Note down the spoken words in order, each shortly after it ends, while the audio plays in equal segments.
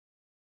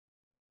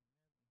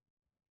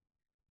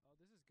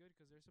good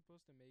because they're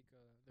supposed to make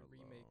the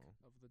remake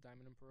Hello. of the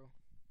Diamond and Pearl.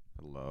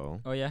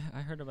 Hello. Oh yeah,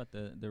 I heard about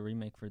the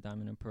remake for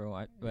Diamond and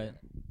Pearl. But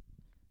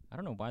I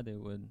don't know why they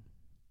would.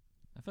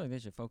 I feel like they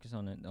should focus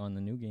on it on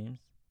the new games,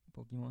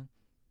 Pokemon.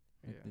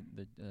 Like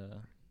Yeah.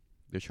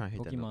 They're trying to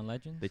hit Pokemon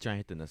Legends. They trying to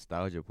hit the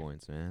nostalgia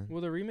points, man.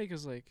 Well, the remake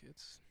is like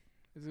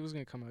it was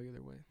gonna come out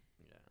either way.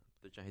 Yeah,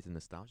 they're trying to hit the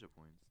nostalgia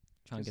points.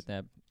 Trying to get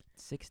that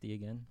 60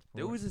 again.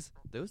 There was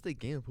the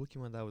game of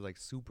Pokemon that was like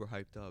super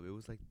hyped up. It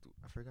was like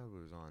I forgot what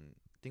it was on.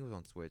 I think it was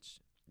on Switch.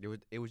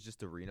 It was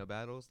just arena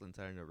battles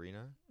inside an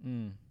arena.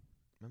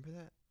 Remember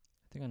that?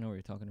 I think I know what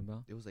you're talking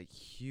about. It was like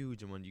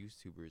huge among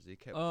YouTubers. They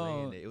kept Oh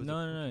playing it. It was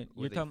no!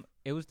 You're talking.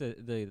 It was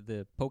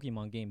the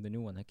Pokemon game, the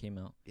new one that came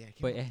out. Yeah,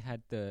 But it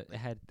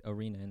had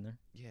arena in there.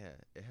 yeah,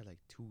 it had like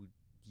 2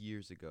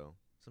 years ago,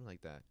 something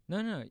like that.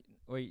 No.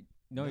 Wait,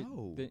 no.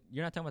 No.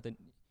 You're not talking about the.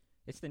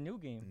 It's the new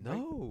game. right?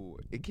 No,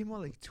 it came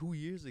out like 2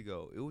 years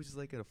ago. It was just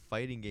like a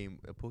fighting game,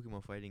 a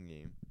Pokemon fighting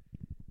game,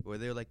 where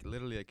they were like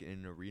literally like in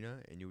an arena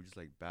and you would just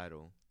like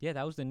battle. Yeah,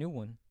 that was the new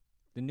one.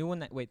 The new one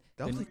that That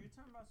the was n- like You're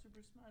talking about Super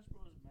Smash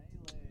Bros.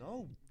 Melee.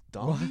 no,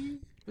 dummy,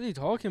 What are you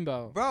talking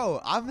about? bro.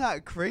 I'm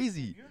not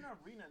crazy. You're in an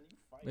arena and you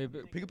fight. Wait, and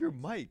but take Pick up it your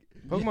like-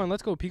 mic. Pokemon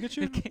Let's Go I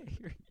Pikachu. can't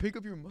hear. Pick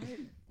up your mic.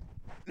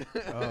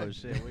 Oh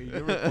shit! Wait,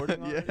 you're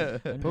recording already? Yeah.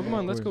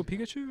 Pokemon Let's Go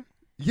Pikachu.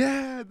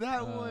 Yeah,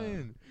 that Uh,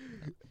 one.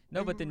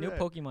 No, but the new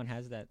Remember that? Pokemon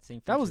has that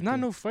same. That was feature not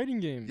too. no fighting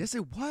game. Yes,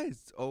 it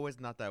was. Oh, it's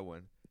not that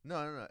one.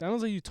 No. That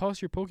was like you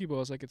toss your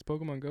Pokeballs like it's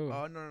Pokemon Go.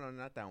 Oh no,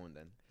 not that one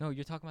then. No,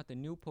 you're talking about the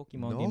new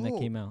Pokemon game that No.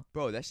 came out.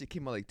 Bro, that shit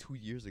came out like 2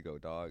 years ago,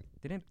 dog.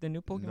 Didn't the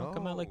new Pokemon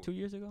come out like No. 2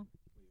 years ago?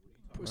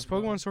 It's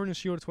Pokemon Sword and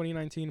Shield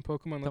 2019. Pokemon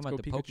Let's talking Go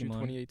about the Pikachu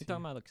Pokemon. 2018. You're talking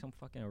about like some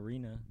fucking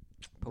arena.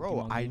 Bro,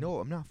 Pokemon I game. know.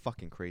 I'm not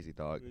fucking crazy,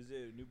 dog. Is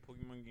it a new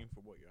Pokemon game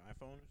for what? Your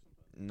iPhone or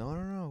something?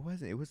 No, it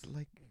wasn't. It was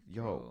like,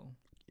 Bro.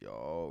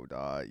 yo,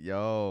 dog,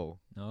 yo.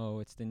 No,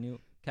 it's the new.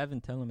 Kevin,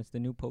 tell him it's the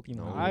new Pokemon.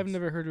 No, game. I've it's-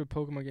 never heard of a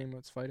Pokemon game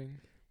that's fighting.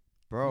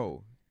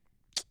 Bro.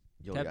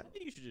 Yo, Kev- yeah. I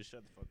think you should just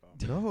shut the fuck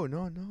up. No. Shut the You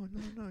don't fuck know up. what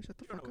you're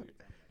talking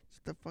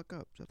Shut the fuck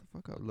up. Shut the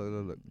fuck up.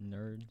 Look.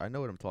 Nerd. I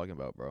know what I'm talking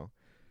about, bro.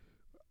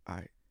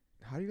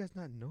 How do you guys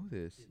not know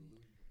this?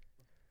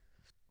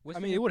 What's I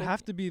the mean, new it would Poke-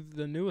 have to be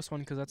the newest one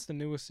because that's the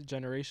newest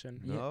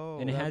generation. Yeah, No.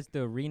 and it that- has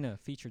the arena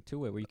feature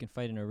to it where you can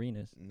fight in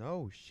arenas.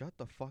 No, shut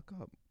the fuck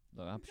up.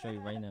 Look, I'll show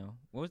you right now.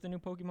 What was the new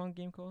Pokemon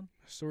game called?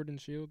 Sword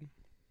and Shield.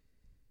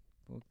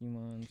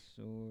 Pokemon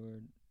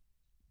Sword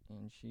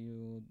and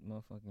Shield,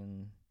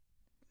 motherfucking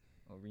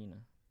arena.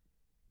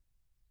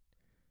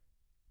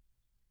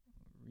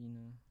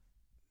 Arena.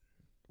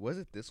 Was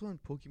it this one?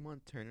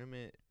 Pokemon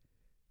Tournament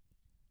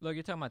Look,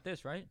 you're talking about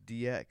this, right?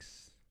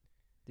 DX.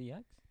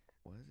 DX?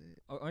 Was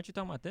it? Oh, aren't you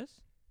talking about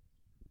this?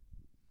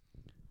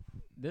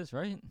 This,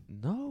 right?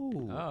 No.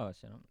 Oh,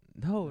 shit.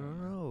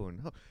 No.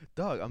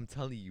 Dog, I'm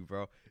telling you,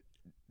 bro.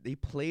 They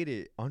played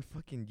it on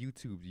fucking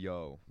YouTube,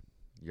 yo.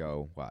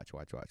 Watch.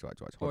 Or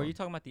Hold are you on.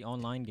 talking about the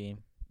online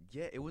game?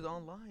 Yeah, it was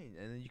online,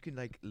 and then you can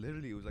like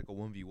literally, it was like a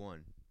 1v1.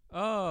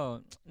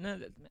 Oh, no,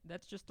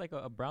 that's just like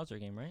a browser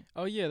game, right?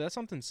 Oh yeah, that's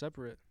something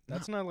separate.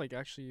 That's not like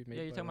actually made.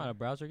 Yeah, you're by talking about a them.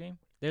 browser game?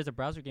 There's a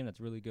browser game that's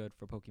really good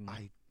for Pokemon.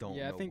 I don't.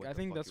 Yeah, know what I the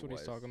think fuck that's it what he's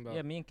was. talking about.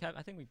 Yeah, me and Kev,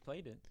 I think we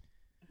played it.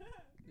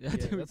 Yeah,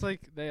 that's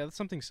like that's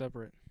something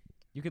separate.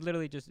 You could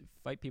literally just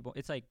fight people.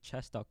 It's like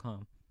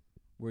chess.com,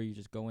 where you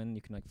just go in,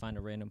 you can like find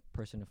a random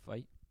person to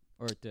fight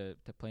or to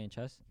play in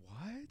chess.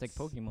 What? It's like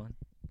Pokemon.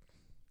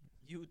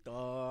 You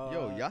dog.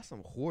 Yo, y'all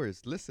some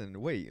whores.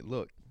 Listen, wait,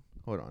 look,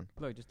 hold on.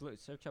 Look, just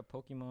search up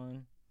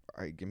Pokemon,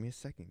 All right, give me a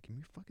second. Give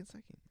me a fucking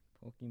second.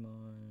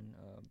 Pokemon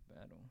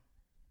battle.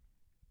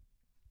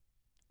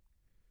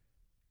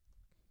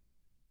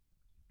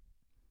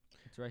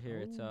 It's right here.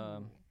 It's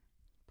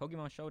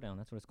Pokemon Showdown.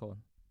 That's what it's called.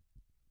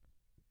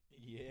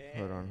 Yeah.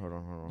 Hold on.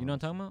 You know what I'm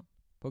talking about?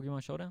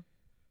 Pokemon Showdown.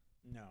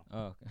 No,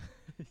 Oh,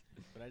 okay.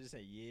 but I just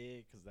said yeah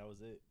because that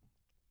was it.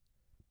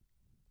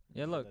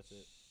 Yeah, So look, That's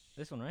it.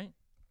 this one, right?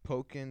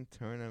 Pokken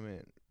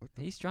Tournament. What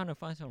the He's trying to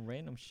find some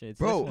random shit. It's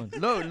Bro,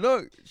 this one.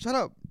 look, shut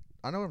up.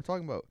 I know what I'm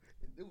talking about.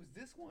 It was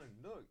this one.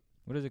 Look,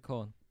 What is it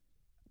called?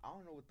 I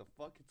don't know what the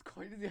fuck it's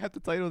called. It doesn't have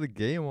the title of the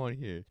game on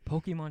here.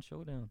 Pokemon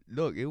Showdown.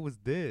 Look, it was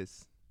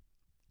this.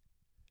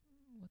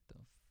 What the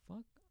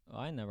fuck? Oh,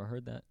 I never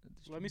heard that.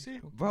 Let me see.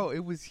 Bro,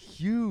 it was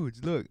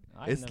huge. Look,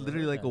 I it's never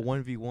literally heard like that.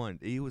 a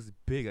 1v1. It was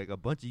big. Like a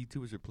bunch of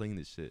YouTubers were playing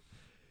this shit.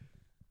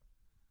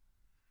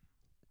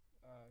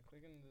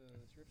 Click in the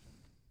description.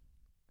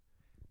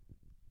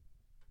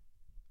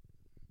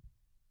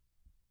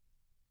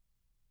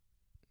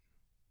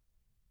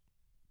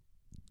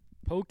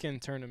 Pokken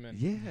tournament.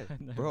 Yeah,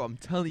 Never- bro, I'm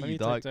telling Let you, me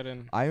dog. type that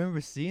in. I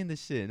remember seeing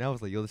this shit, and I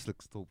was like, yo, this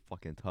looks so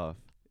fucking tough.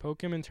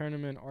 Pokemon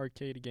tournament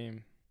arcade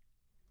game.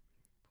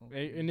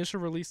 Pokemon.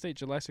 Initial release date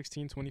July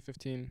 16,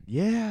 2015.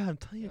 Yeah, I'm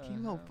telling you, it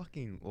came out Uh-huh.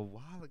 fucking a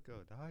while ago,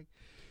 dog.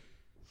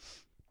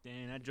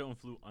 Dang, that drone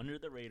flew under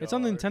the radar. It's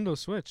on the Nintendo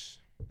Switch.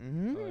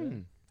 Mm-hmm.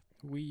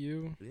 Wii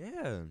U.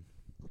 Yeah.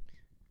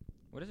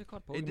 What is it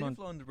called? It did Pokemon.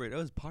 fly on the radar.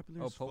 It was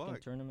popular Oh, as fuck.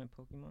 Pokemon Tournament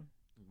Pokemon.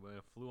 Well,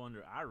 it flew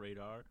under our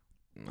radar.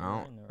 I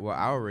don't- never well,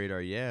 heard our of it.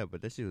 radar, yeah,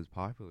 but that shit was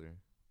popular.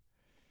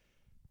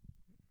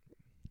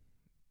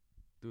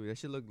 Dude, that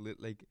shit look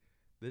like.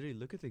 Literally,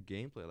 look at the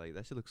gameplay. Like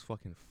that shit looks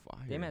fucking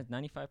fire. Game has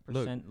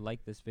 95%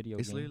 like this video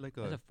it's game. literally like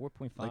That's a a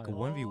 4.5. like a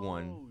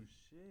 1v1. Oh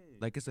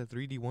shit. Like it's a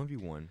 3D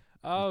 1v1.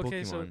 Oh,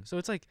 okay. So Pokemon. so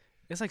it's like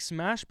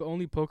Smash, but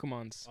only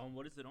Pokemon's.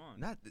 What is it on?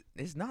 Not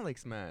it's not like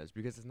Smash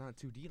because it's not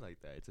 2D like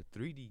that. It's a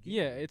 3D game.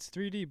 Yeah, it's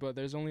 3D, but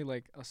there's only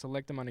like a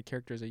select amount of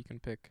characters that you can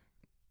pick.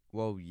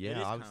 Well, It yeah, is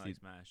kinda obviously. like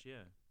Smash. Yeah.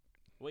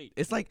 Wait.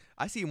 It's like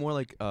I see it more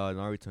like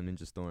Naruto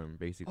Ninja Storm,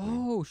 basically.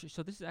 Oh,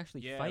 so this is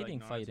actually Yeah, like fighting.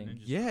 Naruto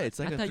Ninja yeah, Storm. it's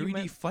like I a thought you 3D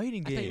meant-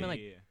 fighting I thought you game. meant,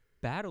 like,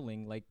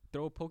 battling, like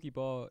throw a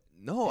Pokeball.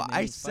 No, and then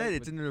I you said fight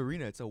it's with- in an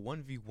arena. It's a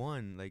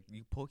 1v1, like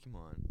you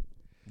Pokemon.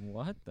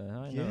 What the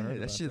hell? I never Yeah, heard that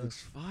about shit this.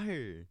 looks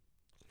fire.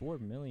 4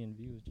 million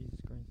views. Jesus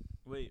Christ.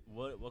 Wait.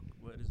 What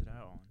is it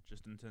out on?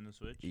 Just Nintendo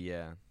Switch?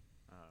 Yeah.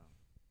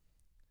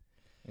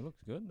 It looks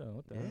good though.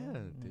 What the hell? Yeah,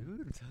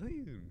 dude, I'm telling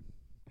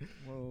you.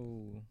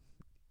 Whoa.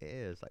 Yeah,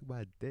 it's like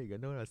my dick. I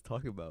know what I was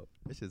talking about.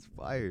 That shit's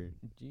fire.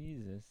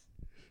 Jesus.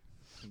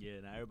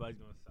 Yeah. Now everybody's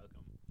gonna suck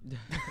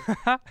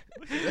them.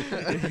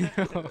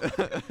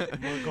 Oh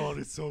my god,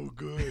 it's so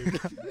good.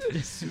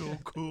 It's so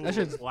cool. That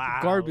shit's wow.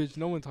 garbage.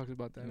 No one talks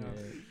about that now.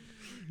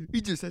 Yeah.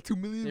 He just had 2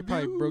 million They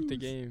probably broke the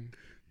views. game.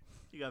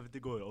 You got to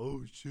go.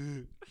 Oh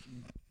shit.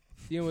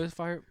 You know what's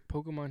fire?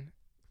 Pokemon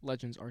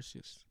Legends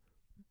Arceus.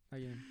 That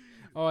game.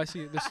 Oh, I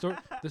see.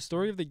 The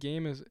story of the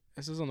game is,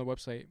 it says on the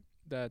website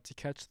that to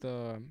catch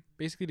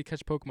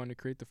Pokemon to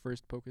create the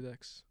first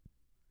Pokedex.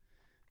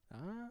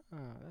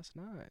 That's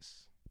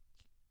nice.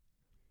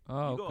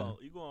 Oh, you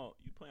okay.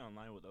 you play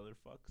online with other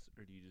fucks,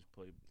 or do you just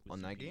play with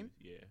On that CPUs? game?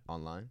 Yeah.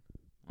 Online.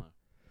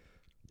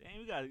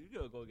 Damn, you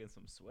gotta go get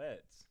some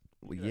sweats.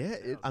 Well, You gotta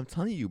yeah, tell. I'm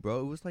telling you,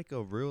 bro. It was like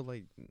a real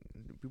like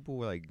people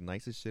were like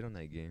nice as shit on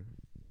that game.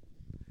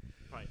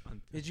 Probably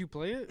Did you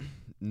play it?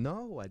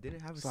 No, I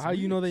didn't have a So how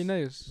you know they Switch.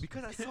 nice?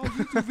 Because I saw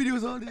YouTube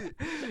videos on it.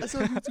 I saw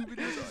YouTube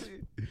videos on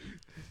it.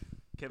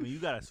 Kevin, you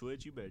got a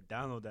Switch. You better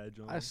download that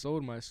joint. I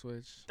sold my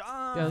Switch.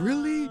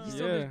 Really? You sold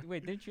Yeah. it-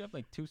 wait, didn't you have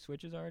like 2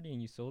 Switches already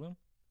and you sold them?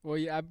 Well,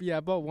 yeah, I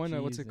bought one.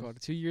 What's it Jesus.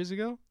 called? 2 years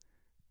ago.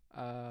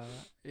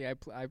 Yeah,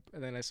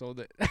 and then I sold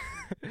it.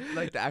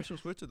 Like the actual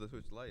Switch or the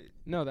Switch Lite?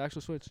 No, the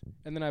actual Switch.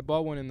 And then I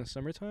bought one in the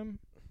summertime,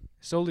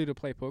 solely to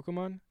play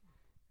Pokemon,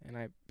 and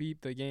I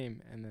beat the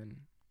game, and then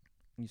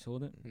You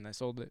sold it? I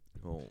sold it.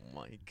 Oh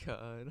my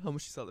god! How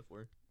much you sell it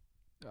for?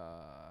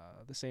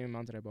 The same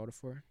amount that I bought it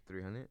for.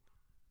 300.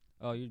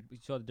 Oh, you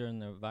sold it during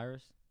the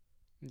virus?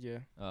 Yeah.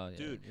 Oh, yeah.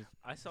 Dude, it's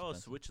I saw a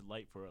expensive. Switch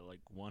Lite for like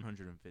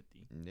 150.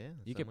 Yeah,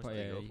 You that's could how much probably-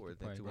 they yeah, go you for could it.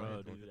 Then probably- 200, Bro,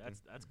 dude,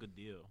 150. that's good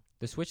deal.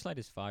 The Switch Lite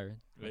is fire.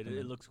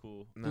 It looks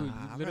cool. Nah, Dude, you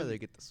I'd literally- rather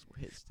get the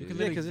Switch. You Dude. can Yeah,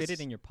 literally 'cause fit it it's-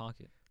 in your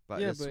pocket.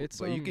 Yeah, but it's,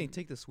 but you can um,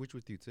 take the Switch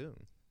with you too.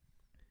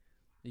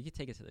 You can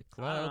take it to the I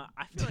club.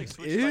 feel like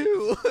Switch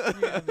Ew.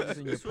 have it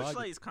in your Switch pocket.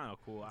 Lite is kind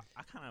of cool.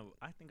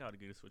 I think I would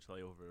get a Switch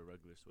Lite over a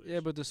regular Switch. Yeah,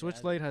 but the Switch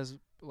Yeah. Lite has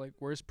like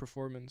worse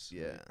performance.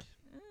 Yeah,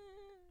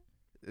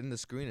 and the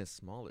screen is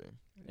smaller.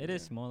 It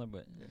is Yeah. smaller,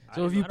 but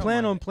So if I you don't plan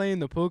mind on it. playing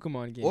the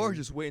Pokemon game, Or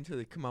just wait until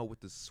they come out with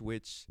the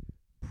Switch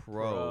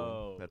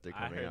Pro that they're I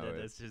coming heard out that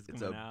with. that's just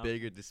It's coming a out.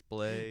 bigger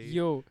display.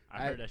 yo,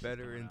 I heard that shit's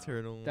better coming out.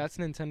 internal. that's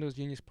Nintendo's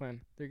genius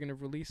plan. They're gonna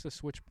release a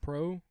Switch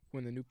Pro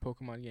when the new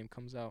Pokemon game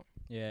comes out.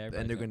 yeah, and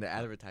they're everybody's going to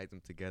advertise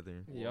them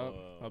together. Yup, a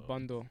Whoa.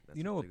 bundle. That's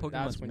You know what they're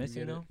gonna That's Pokemon's when you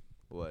missing get it. though? do.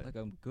 What? Like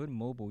a good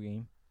mobile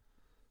game.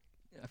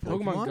 I feel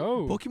like- Pokemon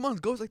Go.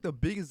 Pokemon Go is like the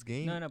biggest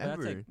game No, but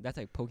ever. that's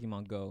like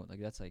Pokemon Go. Like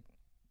that's like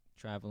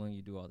traveling.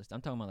 You do all this.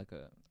 I'm talking about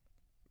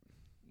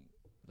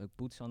like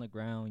boots on the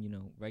ground. You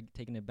know,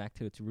 taking it back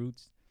to its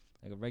roots,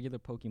 like a regular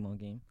Pokemon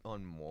game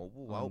On mobile?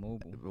 on Wow.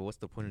 mobile. But what's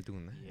the point of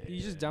doing that? Yeah.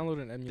 You just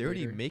download an emulator. They're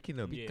already making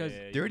them. Because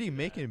Yeah, They're already you do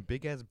that. making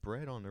big ass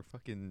bread on their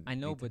fucking. I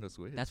know, Nintendo but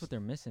Switch. that's what they're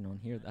missing on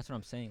here. That's what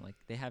I'm saying. Like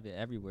they have it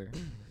everywhere,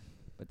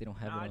 but they don't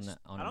have Nah, I it on just-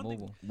 on I a don't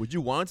think- mobile. Would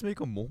you want to make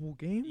a mobile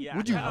game? Yeah,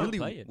 Would you I would really?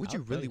 play it. Would I you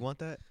would play really it. want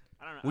that?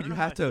 I don't know. Would I you don't know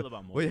how have I feel to?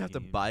 about Would you mobile have to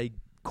games. buy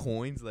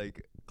coins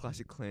like Clash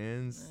of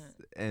Clans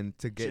and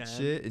to get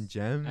shit and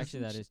Gems. gems? Actually,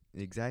 that is.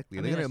 exactly.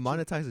 I They're mean, gonna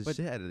that's true, monetize the but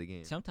shit out of the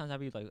game. Sometimes I'd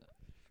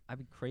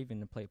be craving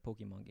to play a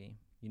Pokemon game.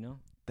 You know.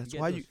 That's get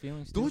why those you.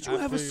 feelings too. Don't you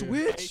I have a feel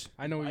you. Switch?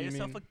 I know what Buy you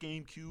yourself mean. a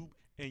GameCube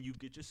and you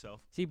get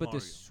yourself. See, but the Mario.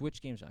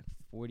 Switch games are like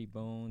 40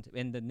 bones,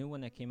 and the new one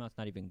that came out's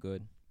not even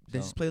good.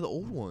 Then So- just play the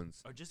old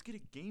ones. Or just get a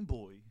Game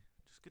Boy.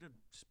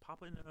 Just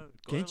pop in a go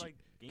Can't to you- like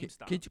Ca-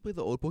 GameStop. Can't you play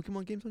the old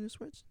Pokemon games on your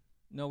Switch?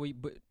 No,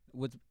 but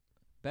what's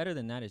better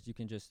than that is you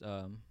can just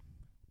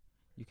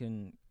you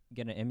can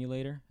get an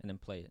emulator and then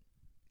play it.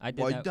 I did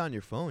While you that. do on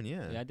your phone,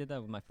 yeah. Yeah, I did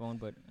that with my phone,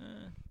 but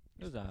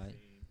it was alright.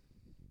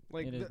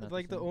 Like It is not the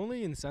like the same.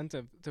 only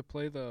incentive to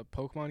play the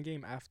Pokemon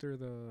game after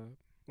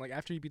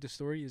after you beat the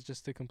story is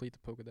just to complete the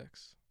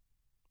Pokedex.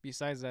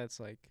 Besides that, it's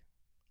like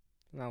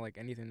not like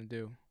anything to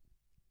do.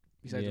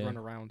 Besides Yeah. run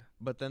around.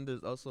 But then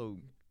there's also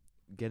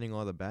getting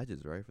all the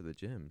badges, right, for the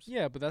gyms.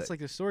 Yeah, but that's That- like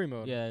the story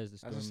mode. Yeah, it's the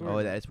That's a story. story Oh,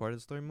 mode. that is part of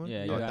the story mode.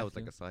 Yeah, I you thought that have was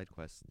like to. a side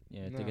quest.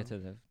 Yeah, to No. get to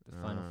the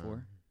final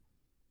four.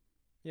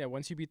 Yeah,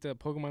 once you beat the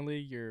Pokemon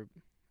League, you're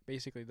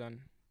basically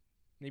done.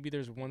 Maybe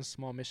there's one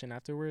small mission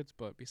afterwards,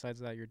 but besides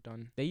that, you're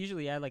done. They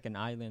usually add like an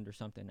island or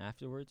something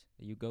afterwards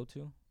that you go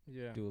to,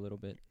 Yeah. do a little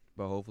bit.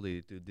 But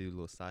hopefully they do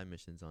little side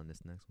missions on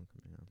this next one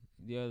coming out.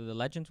 The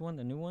Legends one,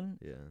 the new one,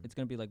 Yeah. it's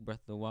gonna be like Breath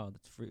of the Wild.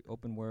 It's free,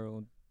 open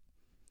world.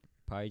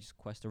 Probably just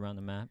quest around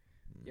the map.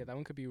 Yeah, that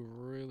one could be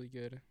really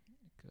good.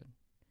 Good.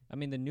 I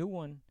mean, the new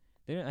one.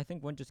 I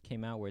think one just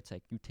came out where it's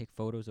like you take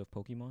photos of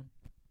Pokemon.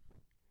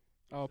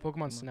 Oh, Pokemon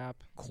Pokemon.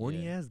 Snap.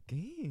 Corny Yeah. ass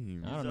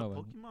game. I Is don't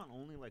know. Pokemon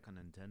only like a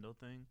Nintendo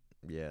thing?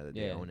 Yeah,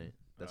 they Yeah. own it.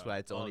 That's why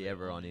it's only they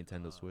ever own on it.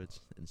 Nintendo Switch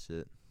and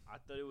shit. I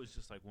thought it was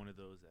just like one of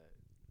those that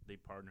they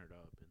partnered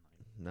up and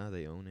like. Now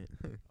they own it.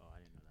 Oh, I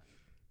didn't know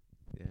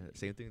that. Yeah,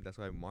 same thing. That's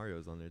why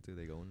Mario's on there too.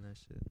 They own that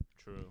shit.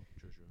 True.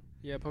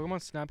 Yeah,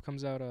 Pokemon Snap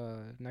comes out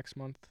next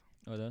month.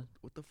 Oh, that.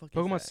 What the fuck?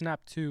 Pokemon is that?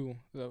 Snap 2,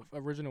 the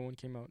original one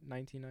came out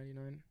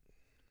 1999.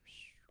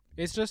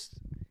 It's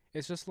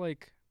just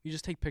like you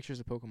just take pictures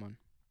of Pokemon.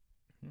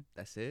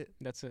 That's it.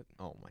 That's it.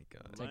 Oh my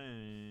god. like-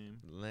 Lame.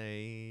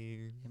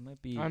 Lame. It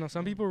might be. I don't know.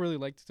 Some people really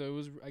liked it.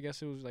 So I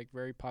guess it was like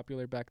very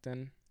popular back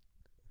then.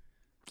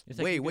 It's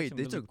like you get Wait. some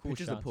They really took cool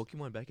pictures shots. of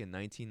Pokemon back in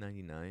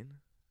 1999.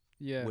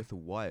 Yeah. With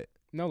what?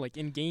 No, like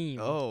in game.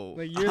 Oh,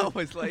 Like I you're-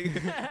 was like,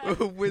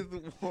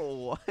 with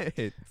what?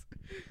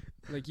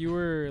 Like you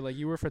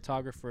were a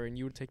photographer and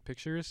you would take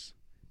pictures,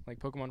 like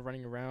Pokemon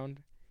running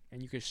around,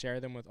 and you could share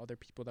them with other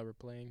people that were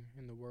playing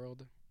in the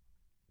world.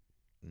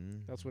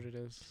 That's what it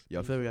is. Yeah,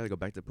 I feel like we gotta go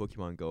back to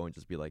Pokemon Go and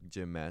just be like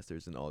gym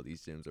masters in all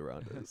these gyms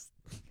around us.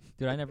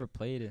 Dude, I never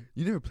played it.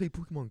 You never played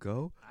Pokemon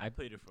Go? I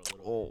played it for a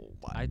little. Oh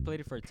my! I played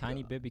it for a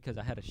tiny bit because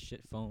I had a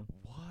shit phone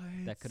What?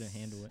 that couldn't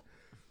handle it.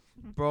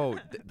 Bro,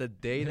 the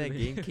day that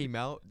game came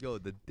out, yo,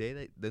 the day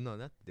that no,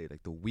 not the day,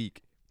 like the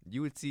week,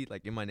 you would see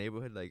like in my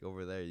neighborhood, like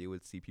over there, you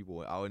would see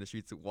people out in the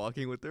streets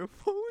walking with their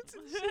phones,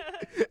 and,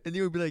 shit. And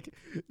you would be like,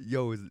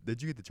 "Yo,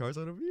 did you get the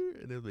Charizard over here?"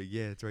 And they'd be like,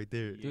 "Yeah, it's right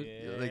there."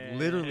 Yeah. Like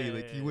literally,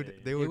 like they would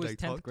It was like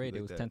 10th talk grade. to It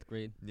you was like that. 10th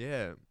grade.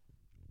 Yeah,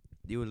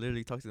 you would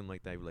literally talk to them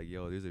like that. Be like,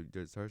 "Yo, there's a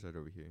Charizard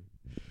over here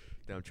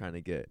that I'm trying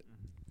to get."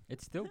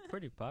 It's still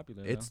pretty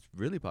popular. It's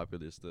really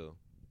popular still,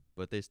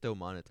 but they still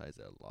monetize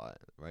it a lot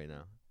right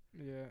now.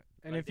 Yeah.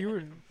 And Like, if they you had were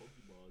different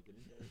Pokeballs,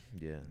 didn't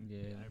they? Yeah. though.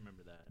 Yeah. I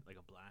remember that, like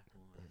a black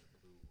one, a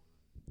blue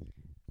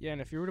one. and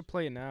if you were to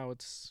play it now,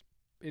 it's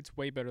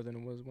way better than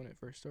it was when it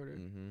first started.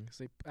 Mm-hmm. 'Cause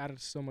they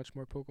added so much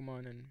more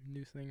Pokemon and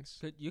new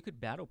things. You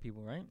could battle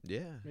people, right?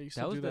 Yeah. They used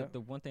That to was do that.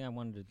 the one thing I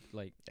wanted to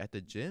like. At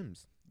the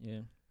gyms.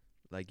 Yeah.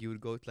 Like you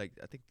would go to like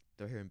I think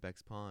they're here in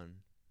Beck's Pond.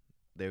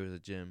 There was a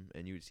gym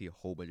and you would see a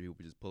whole bunch of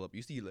people just pull up.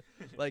 You see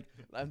like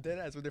I'm dead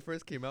ass when they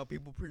first came out,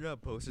 people printed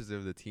out posters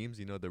of the teams,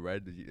 you know, the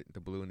red, the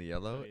blue, and the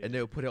yellow, Oh, yeah. and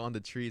they would put it on the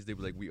trees. They'd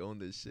be like, "We own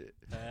this shit."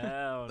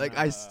 Hell Like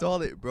I saw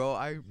it, bro.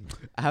 I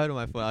have it on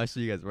my phone. I'll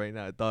show you guys right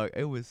now. Dog,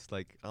 it was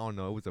like I don't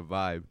know, it was a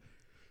vibe.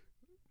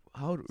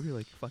 How old were you,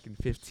 like fucking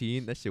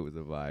 15? That shit was a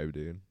vibe,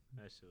 dude.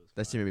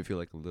 That shit made me feel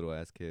like a little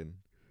ass kid.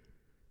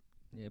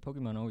 Yeah.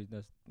 Pokemon always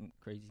does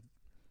crazy.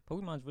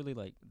 Pokemon's really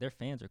like their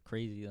fans are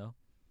crazy though.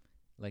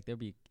 Like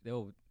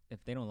they'll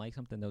if they don't like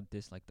something they'll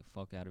dislike the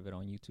fuck out of it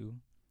on YouTube.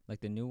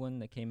 Like the new one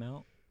that came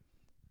out,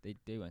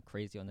 they went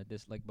crazy on the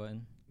dislike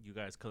button. You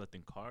guys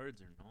collecting cards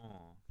or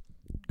no?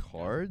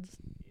 Cards?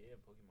 Yeah,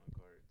 Pokemon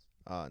cards.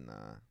 Oh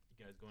nah.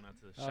 You guys going out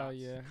to the Oh, shops?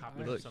 yeah.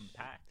 Copping Look. up some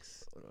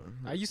packs.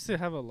 I used to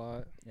have a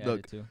lot. Yeah, Look.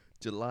 I did too.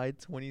 July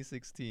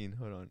 2016.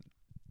 Hold on.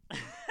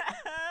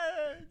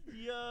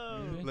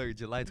 Yo. Really? Look,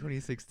 July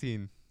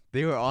 2016.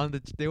 They were on the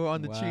trees. They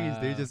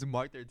Wow. just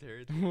marked their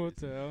territory. What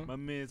the hell? My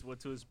man's went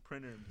to his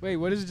printer. Wait,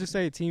 what does it just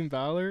say? Team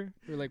Valor?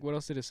 Or like what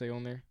else did it say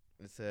on there?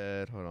 It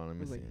said, hold on, let It me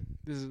was see. like,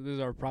 this is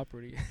our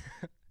property.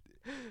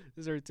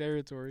 This is our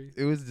territory.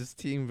 It was just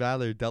Team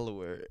Valor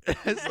Delaware.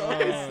 That's all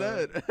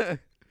it said.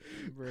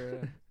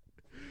 Bruh.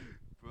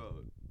 Bro,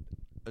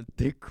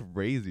 they're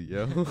crazy,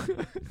 yo.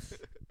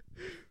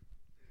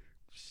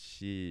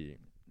 Shit.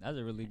 That was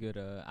a really good.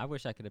 I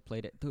wish I could have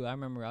played it too. I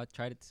remember I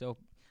tried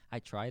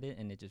it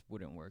and it just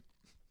wouldn't work.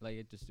 Like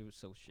it was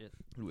so shit.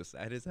 It was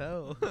sad as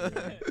hell.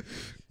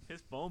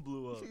 His phone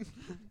blew up. I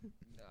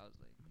was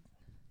like,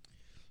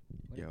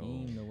 what Yo. a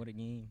game though. What a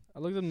game. I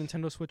looked at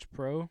Nintendo Switch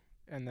Pro,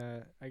 and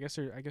I guess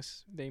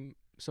they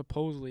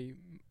supposedly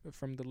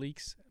from the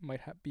leaks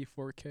might be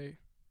 4K.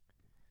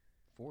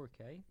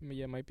 4K.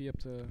 Yeah, might be able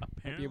to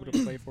Apparently,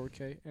 play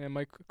 4K, and it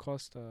might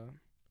cost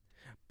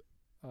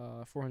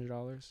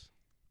 $400.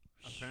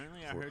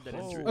 apparently I heard that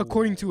Oh. it's.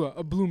 According to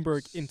a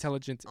Bloomberg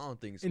intelligence. I don't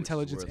think Switch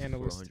Intelligence is worth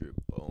analyst. 400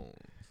 bones.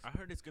 I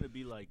heard it's gonna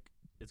be like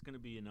it's gonna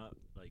be enough.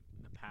 Like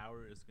the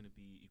power is gonna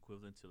be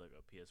equivalent to like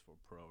a PS4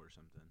 Pro or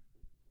something.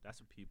 That's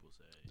what people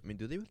say. I mean,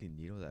 do they really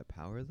need all that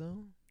power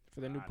though? For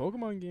the new I don't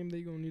know. Pokemon game,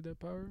 they gonna need that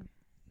power.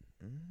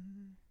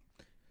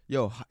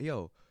 Yo,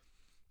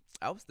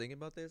 I was thinking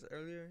about this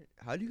earlier.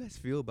 How do you guys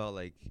feel about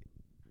like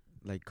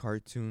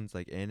cartoons,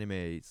 like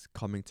animes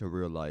coming to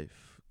real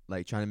life,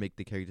 like trying to make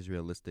the characters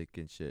realistic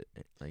and shit,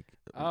 like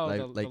Oh, like,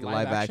 the like live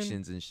live action?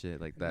 actions and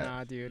shit like that?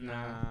 Nah, dude,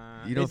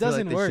 nah. You don't It feel like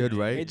doesn't they work. should,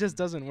 right? It just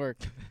doesn't work.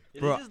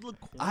 Bro, just look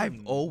I've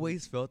corny.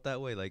 always felt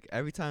that way. Like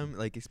every time,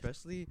 like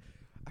especially,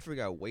 I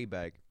forgot way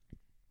back,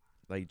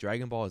 like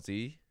Dragon Ball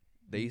Z.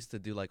 They used to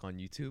do like on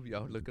YouTube.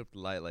 Y'all would look up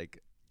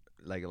like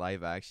like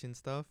live action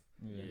stuff,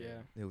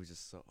 Yeah. it was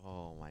just so.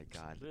 Oh my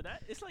god. Dude,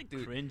 it's like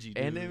Dude, cringy, dude.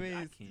 Anime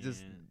I is can't.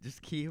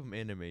 just keep 'em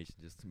animation.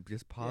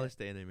 Just polish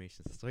the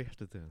animations. That's all you have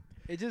to do.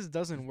 It just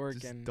doesn't work,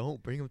 Just and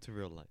don't bring them to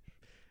real life.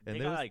 They And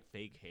got there was, like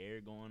fake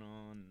hair going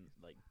on,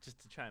 like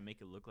just to try and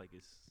make it look like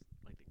it's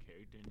like the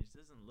character, and it just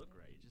doesn't look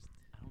right. It just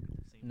I don't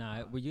get the same. Nah,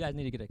 vibe. what you guys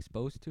need to get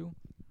exposed to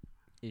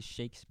is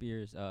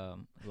Shakespeare's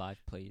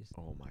live plays.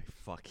 oh my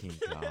fucking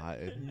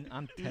god.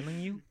 I'm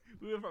telling you.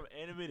 We went from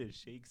anime to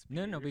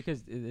Shakespeare. No,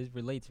 because it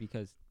relates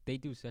because they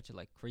do such a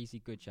like crazy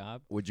good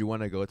job. Would you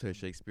want to go to a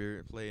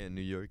Shakespeare play in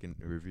New York and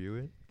review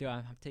it? Dude,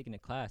 I'm taking a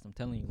class. I'm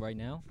telling you right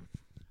now.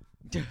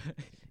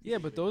 yeah,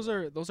 but those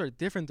are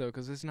different though,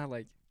 'cause it's not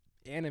like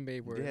anime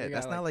where Yeah, they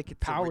that's got, not like it's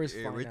powers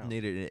flying out.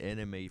 originated in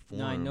anime form.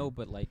 No, I know,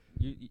 but like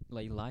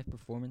like live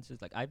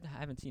performances. Like I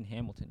haven't seen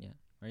Hamilton yet,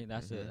 right?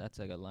 That's Mhm. that's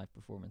like a live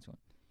performance one.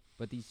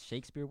 But these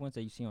Shakespeare ones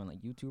that you see on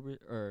like YouTube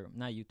or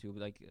not YouTube,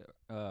 like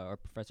our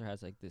professor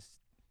has like this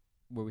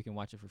where we can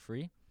watch it for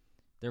free.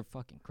 They're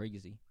fucking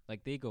crazy.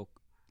 Like they go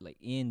like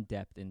in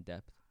depth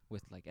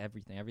with like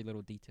everything. Every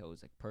little detail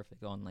is like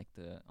perfect on like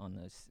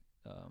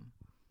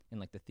in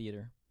like the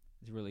theater.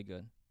 It's really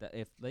good. That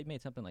if they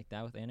made something like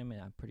that with anime,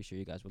 I'm pretty sure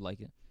you guys would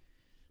like it.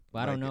 But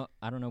I don't Like know.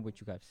 I don't know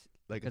what you guys.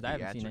 like a 'cause I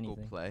haven't seen theatrical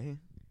anything. play.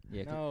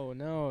 Yeah. 'cause-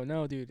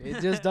 No, dude.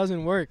 It just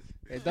doesn't work.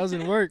 It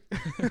doesn't work.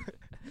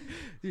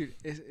 Dude,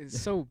 it's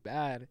so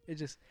bad. It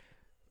just,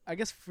 I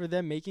guess for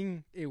them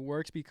making it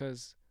works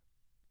because,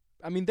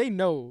 I mean, they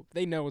know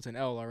it's an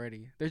L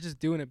already. They're just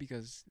doing it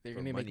because they're For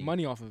gonna make money.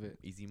 money off of it.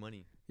 Easy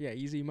money. Yeah,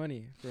 easy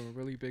money from a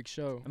really big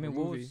show. I mean, or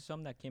what movie. was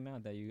some that came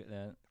out that you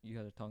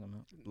guys are talking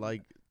about?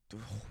 Like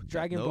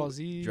Dragon Death Ball Note,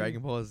 Z,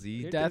 Dragon Ball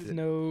Z, Death the-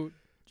 Note,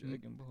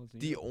 Dragon Ball Z.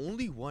 The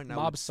only one I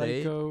Mob would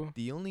say, Psycho.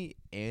 the only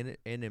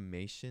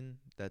animation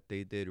that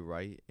they did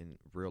right in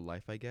real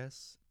life, I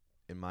guess,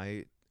 in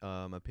my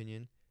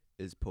opinion,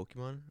 is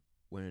Pokemon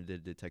when it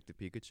did Detective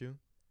Pikachu.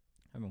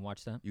 I haven't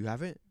watched that. You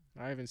haven't?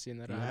 I haven't seen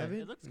that. You either. haven't?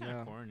 It looks kind of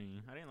No.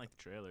 corny. I didn't like the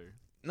trailer.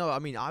 No, I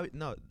mean,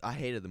 I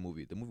hated the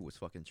movie. The movie was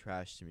fucking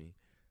trash to me.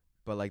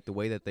 But like the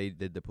way that they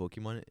did the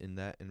Pokemon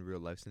in real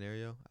life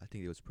scenario, I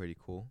think it was pretty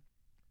cool.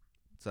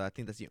 So I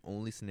think that's the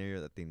only scenario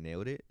that they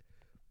nailed it.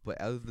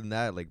 But other than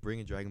that, like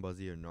bringing Dragon Ball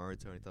Z or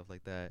Naruto and stuff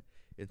like that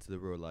into the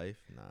real life,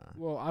 nah.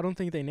 Well, I don't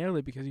think they nailed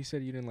it because you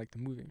said you didn't like the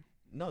movie.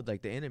 No,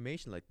 like the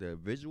animation, like the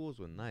visuals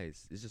were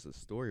nice. It's just the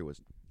story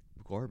was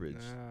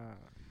garbage.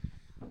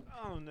 Nah.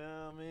 Oh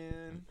no,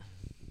 man.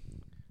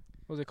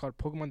 What was it called?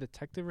 Pokemon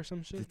Detective or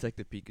some shit?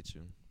 Detective Pikachu.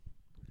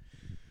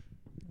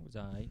 It was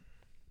alright.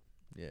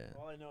 Yeah.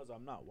 All I know is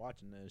I'm not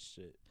watching that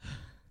shit.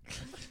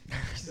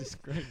 Jesus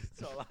Christ.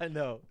 That's all I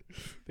know.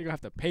 They're gonna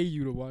have to pay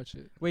you to watch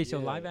it. Wait, so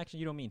Yeah. live action?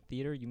 You don't mean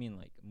theater? You mean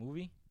like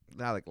movie?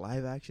 Nah, like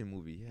live action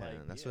movie. Yeah,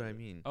 Like, that's what I yeah.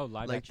 mean. Oh,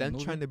 live like action them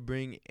movie. trying to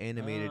bring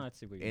animated I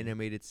see what you mean.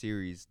 animated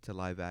series to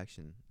live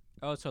action.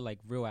 Oh, so like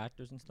real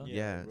actors and stuff.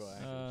 Yeah. real Yes.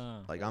 actors.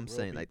 Like Like I'm real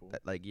saying, like people.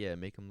 that, like yeah,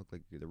 make them look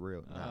like the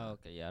real. Nah, Oh,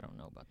 okay. Yeah, I don't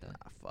know about that.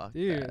 nah, fuck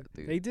Dude, that,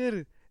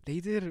 dude. they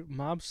did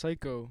Mob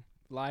Psycho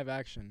live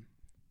action.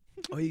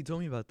 Oh, you told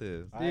me about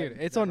this. Dude,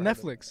 it's on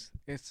Netflix.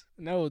 It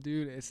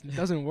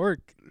doesn't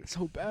work. It's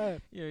so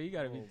bad. Yeah, you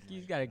gotta Oh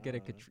you my gotta get a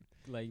God.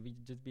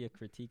 just be a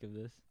critique of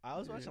this. I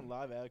was Yeah. watching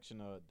live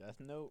action Death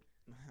Note.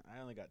 I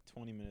only got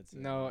 20 minutes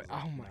in. No, I was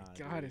like, oh my nah,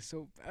 god, dude. it's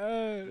so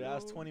bad. Yeah, I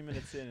was no. 20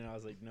 minutes in and I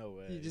was like, no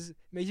way. You just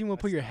makes you want I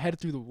to put your stopped. head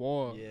through the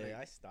wall. Yeah, Like,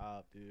 I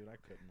stopped, dude. I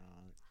could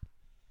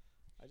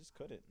not. I just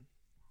couldn't.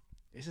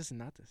 it's just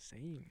not the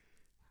same.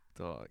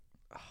 Dog.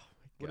 Oh my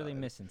What are they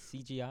God. missing?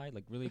 CGI,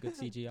 like really good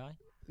CGI.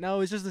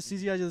 No, it's just the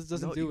CGI just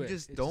doesn't no, do you it.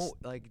 just It don't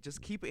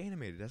just keep it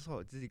animated. That's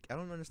all. I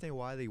don't understand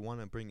why they want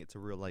to bring it to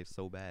real life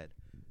so bad.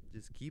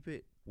 Just keep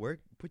it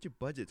put your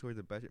budget towards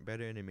a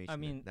better animation. I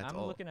mean, that's I'm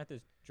all. looking at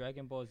this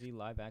Dragon Ball Z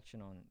live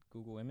action on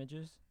Google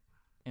Images,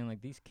 and like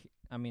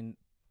I mean,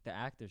 the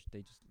actors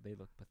they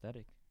look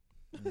pathetic.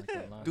 in, like,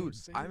 the live. Dude,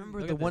 Same. I remember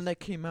Look the at one this. that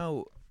came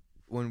out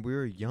when we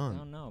were I young.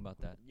 don't know about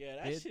that. Yeah,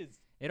 that It- shit's.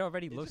 It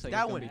already It's looks just like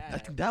That it's one, gonna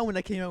bad. that one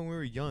that came out when we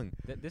were young.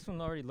 be. This one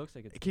already looks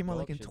like it's. It came out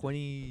like in dog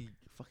shit.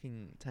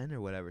 2010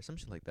 or whatever,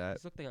 something like that.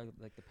 This looked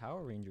like the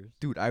Power Rangers.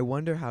 Dude, I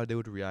wonder how they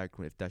would react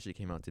if that shit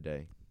came out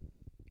today.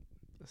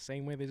 the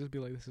same way they just be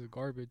like, this is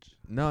garbage.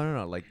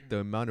 No. Like the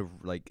amount of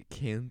like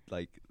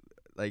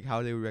like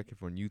how they would react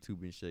on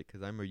YouTube and shit.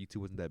 Cause I remember YouTube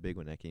wasn't that big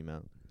when that came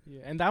out.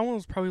 Yeah, and that one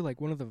was probably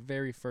like one of the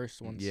very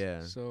first ones.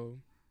 Yeah. So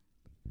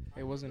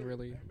it wasn't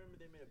really. I remember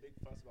they made a big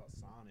fuss about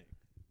Sonic.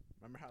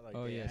 Remember how like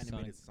Oh, they yeah,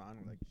 animated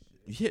Sonic like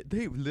shit. Yeah,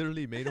 they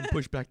literally made them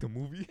push back the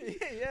movie.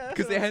 yeah,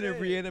 Because they had to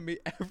reanimate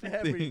everything.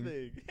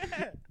 everything.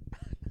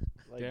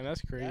 Like, Damn,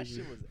 that's that crazy.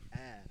 shit was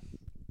ass.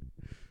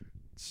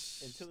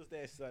 Until this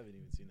day, I still haven't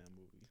even seen that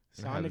movie.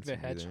 I haven't Sonic the seen it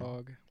either.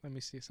 Hedgehog. Let me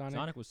see. Sonic.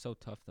 Sonic was so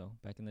tough though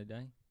back in the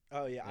day.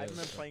 Oh yeah, I Yeah, it was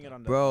remember so playing it tough.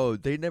 on the. Bro,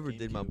 they never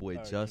did my GameCube boy or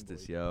Game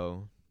justice, Boy.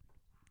 yo.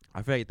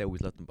 I feel like they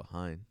always left him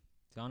behind.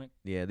 Sonic,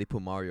 Yeah, they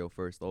put Mario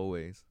first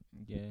always.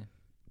 yeah.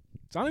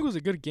 Sonic was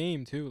a good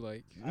game too.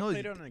 Like, I No,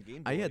 played it on a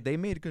Game Boy. Yeah, they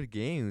made good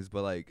games,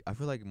 but like I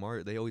feel like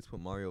Mario, they always put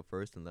Mario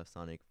first and left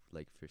Sonic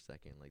like for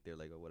second. Like they're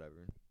like, oh, whatever,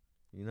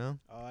 you know?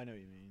 Oh, I know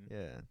what you mean.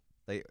 Yeah.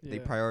 They Yeah.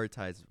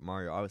 prioritized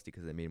Mario obviously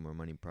because they made more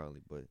money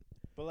probably, but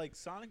But like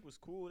Sonic was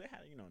cool. They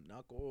had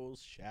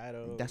Knuckles,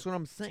 Shadow. that's what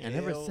I'm saying. I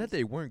never Tails. said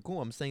they weren't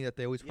cool. I'm saying that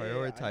they always Yeah, I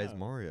prioritize know.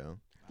 Mario.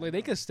 I Like they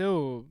know. could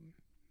still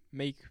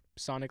make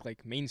Sonic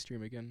like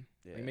mainstream again.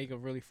 Yeah. Like make a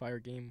really fire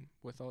game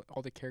with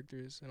all the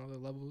characters and all the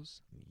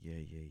levels. Yeah.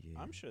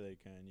 I'm sure they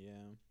can.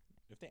 Yeah,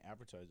 if they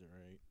advertise it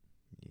right.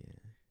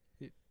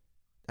 Yeah. It-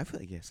 I feel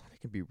like Sonic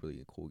can be really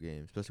a cool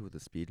game, especially with the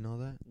speed and all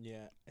that.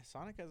 Yeah,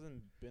 Sonic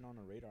hasn't been on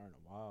the radar in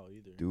a while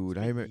either. Dude,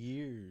 It's I been remem-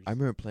 years. I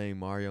remember playing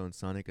Mario and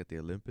Sonic at the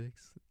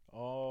Olympics.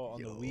 Oh, on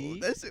Yo, the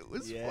Wii. that shit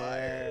was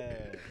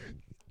fire.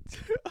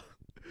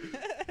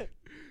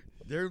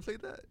 You ever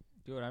played that?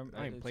 Dude, I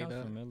ain't it played sounds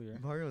that. familiar.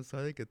 Mario and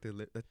Sonic at the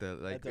like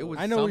the- it was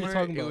I know what you're summer,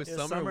 talking It about. was It's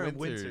summer, summer and and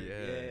winter. winter,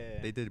 Yeah.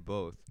 yeah. They did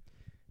both.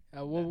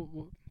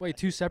 Wait,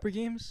 2 separate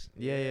games?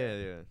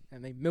 Yeah.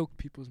 And they milked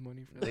people's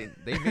money for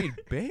that. They made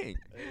bank.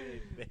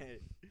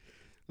 It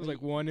was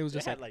like one. It was They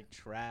just had like like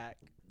track.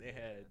 They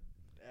had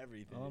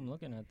everything. Oh, I'm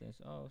looking at this.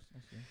 Oh, I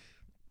see.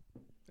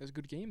 it was a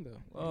good game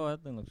though. Oh,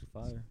 that thing looks It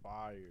fire.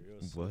 Fire.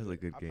 It Was so a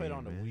good I played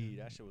on the game, Wii.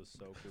 man. That shit was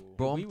so cool.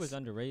 Bro, Wii I'm was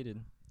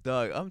underrated.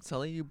 Doug, I'm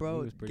telling you, bro.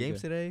 was pretty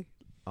Games good. today,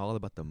 all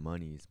about the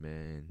monies,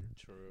 man.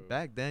 True.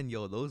 Back then,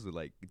 yo, those were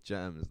like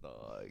gems,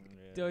 dog.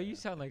 Dude, you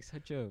sound like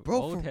such a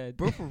Bro, old for, head.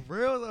 bro, for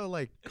real though,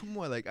 like, come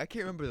on, like, I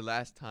can't remember the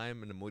last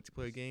time in a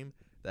multiplayer game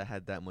that I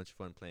had that much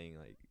fun playing.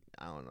 Like,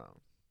 I don't know.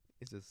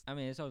 It's just, I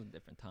mean, it's always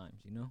different times,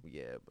 you know.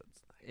 yeah, but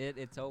it's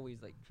It's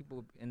always like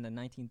people in the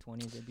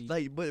 1920s. They'd be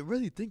like, but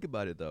really think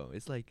about it though.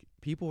 It's like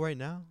people right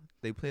now,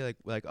 they play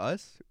like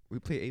us. We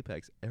play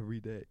Apex every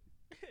day.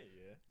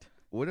 yeah.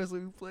 What else are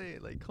we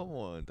playing? Like, come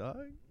on, dog.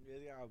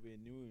 There's gotta be a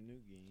new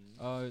game.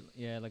 oh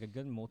yeah, like a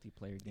good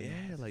multiplayer game.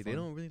 Yeah, It's like they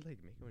fun. don't really like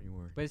make them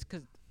anymore. But it's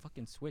 'cause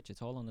fucking Switch.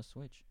 It's all on the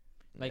Switch.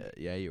 like,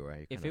 yeah, you're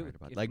right. if Kinda it- right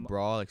about if like mo-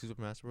 Brawl, like Super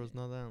Smash Bros. And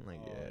all that. Like,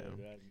 Oh,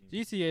 yeah. that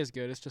game. GTA is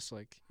good. It's just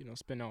like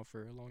it's been out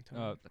for a long time.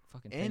 Like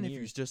fucking 10 And if years.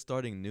 you're just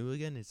starting new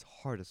again, it's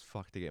hard as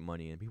fuck to get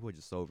money, and people are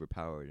just so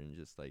overpowered and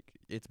just like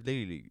it's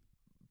literally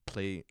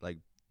play like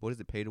what is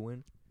it, pay to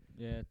win?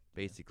 Yeah.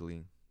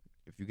 Basically,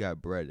 if you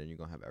got bread, then you're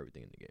gonna have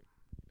everything in the game.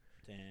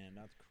 Damn,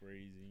 that's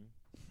crazy.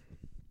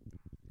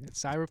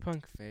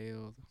 Cyberpunk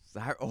failed.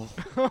 Oh,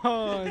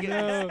 Oh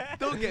no.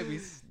 don't get me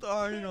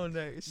started on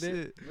that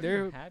shit. What They're-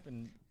 even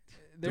happened?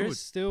 There's Dude,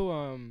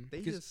 still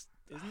They 'cause just,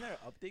 Isn't there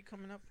an update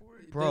coming up for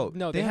it? bro.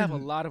 no, they have a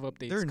they're- lot of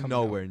updates. They're coming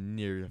nowhere Out.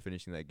 near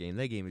finishing that game.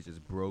 That game is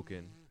just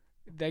broken.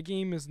 That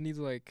game needs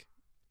like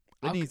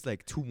It I'll c- needs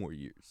like 2 more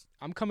years,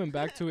 I'm coming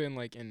back to it in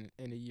like in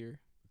a year.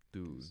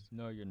 dude.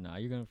 No, you're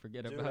not. You're gonna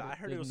forget Dude, about it. I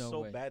heard it There's was no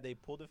so way. bad they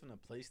pulled it from the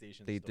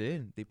PlayStation. They store.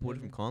 did. They pulled it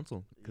from Mhm.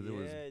 console because it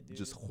Yeah, was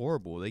just dude.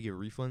 horrible. They get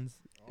refunds,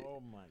 Oh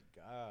my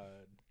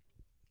god,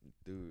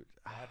 dude.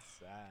 that's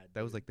sad.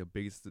 That was dude. like the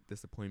biggest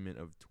disappointment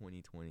of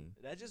 2020.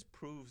 That just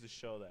proves to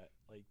show that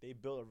like they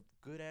built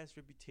a good ass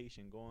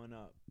reputation going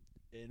up.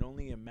 In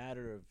only a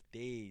matter of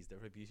days, their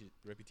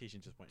reputation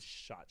just went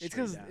shot. It's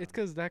straight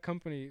because down. that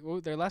company.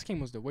 Well, their last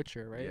game was The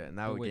Witcher, right? Yeah, and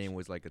that The Witcher. game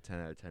was like a 10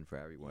 out of 10 for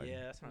everyone.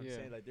 Yeah, that's what I'm Yeah.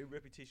 saying. Like their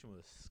reputation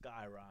was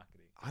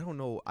skyrocketing. I don't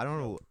know.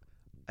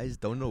 I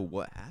just don't know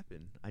what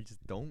happened. I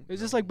just don't. It's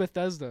just know. like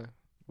Bethesda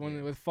when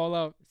Yeah. with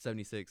Fallout.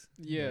 76.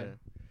 Yeah.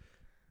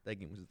 That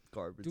game was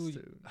garbage Dude,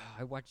 too.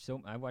 I watched the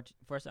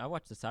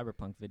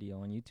Cyberpunk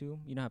video on YouTube.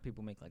 You know how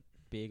people make like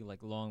big,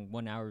 like long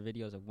 1 hour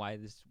videos of why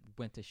this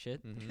went to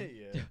shit.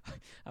 Mhm. yeah.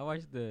 I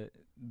watched the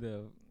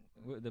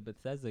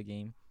Bethesda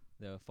game,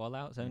 the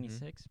Fallout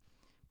 76.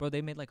 Bro,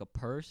 they made like a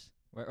purse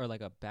or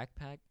like a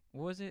backpack.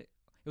 What was it?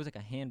 It was like a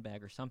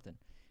handbag or something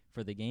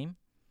for the game,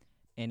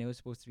 and it was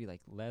supposed to be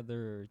like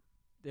leather.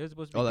 It was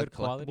supposed to be Oh, good like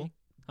quality.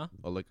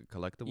 Or like a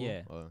collectible.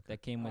 Yeah. Oh,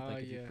 That came with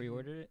like if you yeah.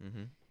 pre-ordered it,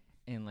 mm-hmm.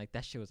 and like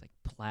that shit was like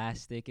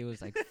plastic. It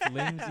was like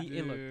flimsy.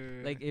 It looked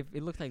Dude. like if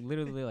it looked like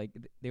literally like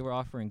they were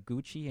offering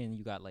Gucci and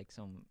you got like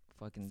some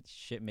fucking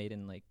shit made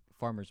in like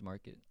farmer's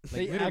market. Like they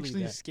literally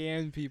actually that.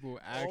 scam people.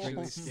 Actually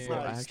my scam. Bro,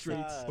 God. actually,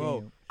 Straight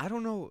bro, scam. I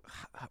don't know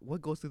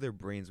what goes through their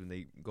brains when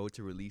they go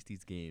to release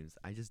these games.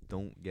 I just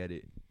don't get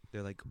it.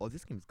 They're like, "Oh,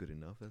 this game's good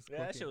enough." That's Yeah,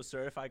 that fucking- shit was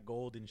certified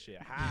gold and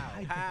shit. How?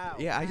 I- How?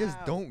 Yeah, I just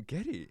How? don't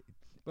get it.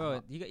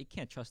 Bro, you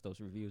can't trust those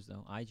reviews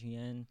though.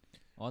 IGN,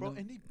 all Bro, them.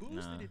 and they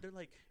boosted nah. it. They're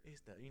like,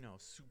 it's the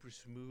super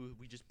smooth.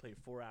 We just played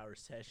 4-hour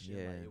session.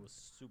 Yeah. Like, it was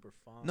super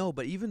fun. No,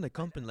 but even the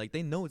company, like,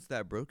 they know it's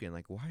that broken.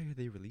 Like, why are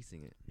they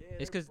releasing it? Yeah,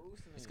 It's they're 'cause-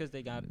 boosting It's it. because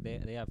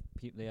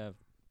they have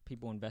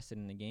people invested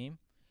in the game,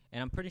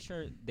 and I'm pretty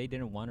sure they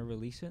didn't want to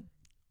release it.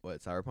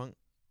 What, Cyberpunk?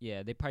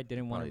 Yeah, they probably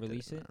didn't want to Probably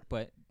release didn't, it, nah.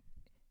 but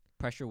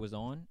pressure was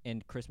on,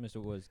 and Christmas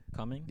was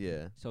coming,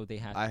 Yeah. so they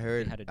had. I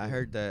they had to do I it.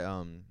 heard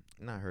that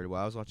not heard.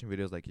 Well, I was watching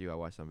videos like you. I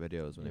watched some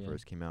videos when they Yeah.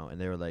 first came out, and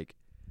they were like,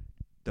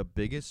 the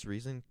biggest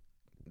reason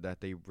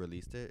that they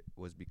released it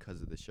was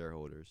because of the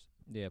shareholders.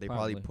 Yeah, They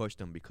probably pushed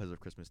them because of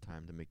Christmas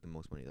time to make the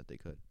most money that they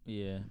could.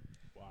 Yeah,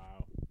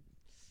 Wow.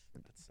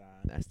 That's sad.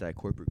 That's that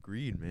corporate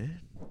greed,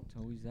 man. it's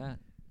always that.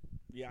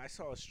 Yeah, I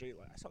saw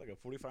like a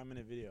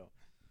 45-minute video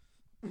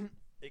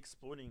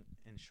exploiting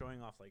and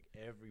showing off like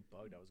every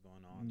bug that was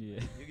going on. Yeah.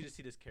 Like, you could just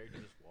see this character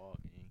just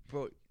walking.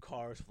 bro.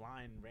 cars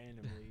flying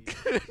randomly.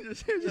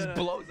 just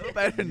blows up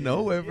out of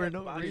nowhere for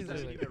no bodies reason.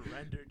 haven't even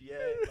rendered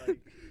yet.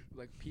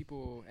 Like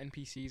people,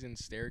 NPCs in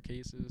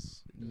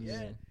staircases.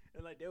 Yeah.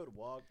 And like they would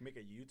walk, make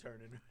a U-turn,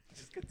 and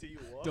just continue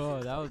walking.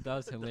 Duh, that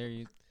was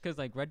hilarious. Cause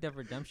like Red Dead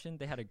Redemption,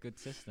 they had a good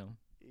system,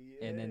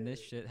 and then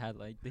this shit had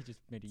like they just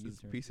made a It's this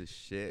U-turn. piece of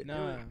shit.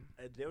 Nah.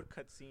 They would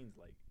cut scenes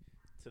like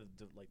to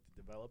like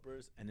the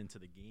developers and into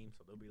the game,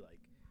 so they'll be like,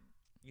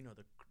 you know,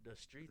 the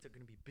streets are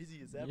gonna be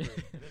busy as ever, Yeah.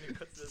 and then it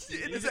cuts to the scene.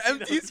 It's you an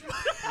know? empty spot.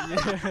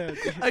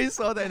 Yeah. I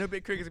saw that in a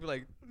bit crickets be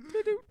like,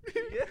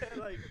 Yeah,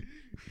 like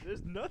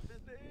there's nothing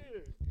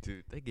there.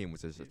 dude, that game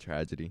was just a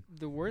tragedy.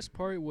 The worst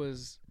part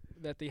was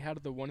that they had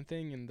the one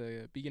thing in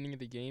the beginning of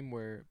the game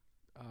where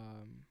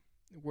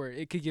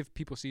it could give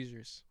people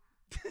seizures.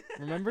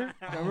 Remember?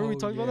 Remember we Oh,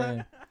 talked about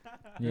that?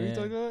 yeah. Remember we Yeah.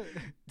 talked about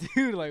that?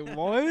 Dude, like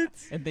what?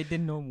 And they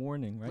did no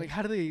warning, right? Like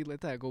how do they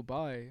let that go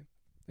by?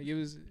 Like it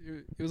was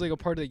like a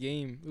part of the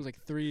game. It was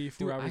like 3-4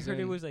 Dude, hours I heard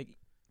in. it was like,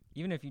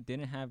 even if you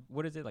didn't have,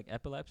 what is it, like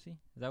epilepsy?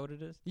 Is that what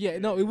it is? Yeah,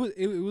 no, it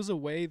was a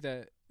way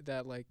that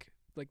like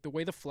the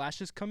way the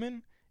flashes come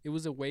in, it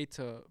was a way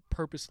to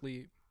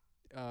purposely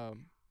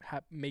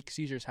make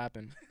seizures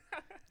happen.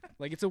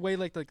 Like it's a way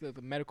like the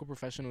medical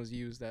professionals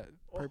use that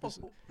purpose.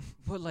 Oh,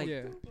 But like,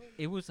 yeah.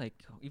 it was like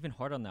even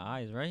hard on the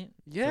eyes, right?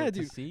 Yeah, to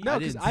dude. see? No, I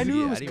because didn't I see knew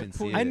it. it I was. didn't even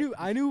see I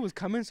it. knew it was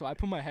coming, so I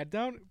put my head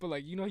down. But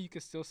like you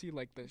could still see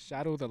like the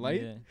shadow of the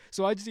light. Yeah.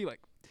 So I just see like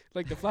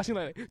the flashing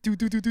light, like,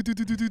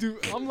 do.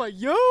 I'm like,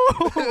 yo,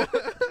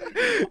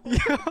 yo.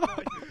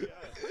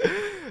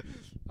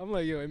 I'm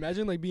like, yo,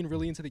 imagine like being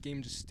really into the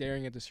game, just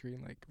staring at the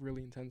screen like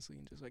really intensely,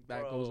 and just like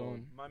that goes Bro,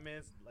 on. My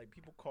man's like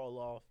people call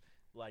off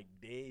like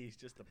days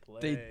just to play.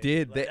 They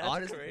did. Like, They that's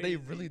honestly, they crazy.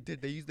 really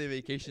did. They used their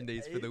vacation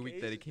days for the week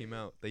that it came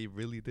out. They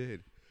really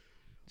did.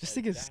 Just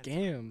Like, to get that's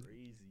scammed.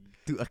 Crazy.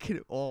 Dude, I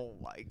can't. Oh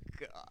my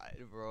god,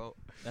 bro.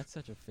 That's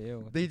such a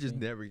fail. They just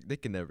never. They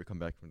can never come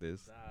back from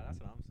this. Nah, that's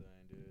what I'm saying,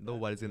 dude.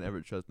 Nobody's That's gonna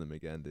ever trust them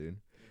again, dude.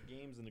 The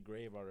game's in the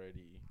grave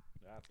already.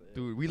 That's it.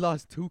 Dude, we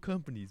lost 2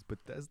 companies,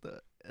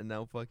 Bethesda and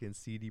now fucking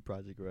CD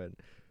Projekt Red.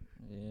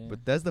 Yeah.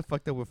 Bethesda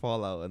fucked up with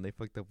Fallout, and they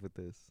fucked up with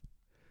this.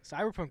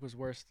 Cyberpunk was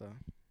worse though.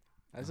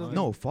 I still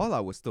No, think-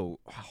 Fallout was still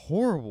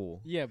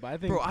horrible. Yeah, but I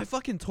think. Bro, I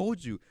fucking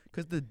told you,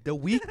 cause the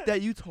week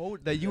that you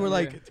told that you were Yeah.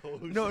 like,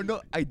 Told no, you.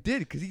 no, I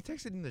did, cause he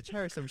texted in the chat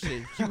or some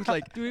shit. He was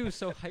like, Dude, he was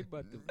so hyped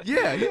about the.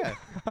 yeah.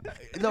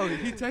 No,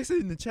 he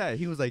texted in the chat.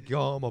 He was like,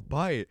 yo, I'ma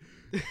buy it.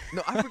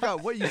 No, I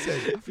forgot what you said.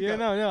 I forgot. yeah,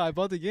 no, I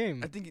bought the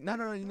game. I think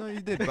no, you know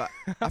you did, but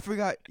I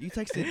forgot. You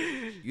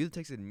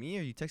texted me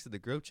or you texted the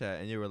group chat,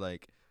 and you were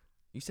like,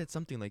 you said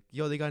something like,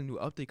 yo, they got a new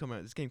update coming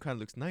out. This game kind of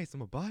looks nice. I'm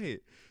gonna buy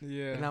it.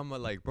 Yeah. And I'm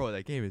like, bro,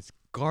 that game is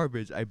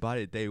garbage. I bought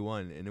it day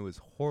 1, and it was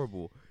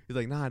horrible. He's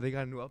like, nah, they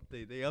got a new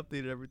update. They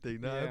updated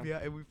everything. Nah, Yeah.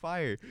 it'll be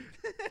fire.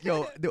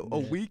 Yo, a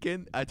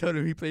weekend, I told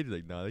him he played it.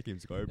 Like, nah, that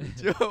game's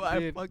garbage. Yo, I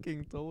Dude.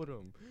 fucking told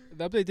him.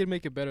 The update did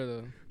make it better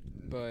though,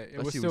 but it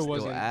That was shit still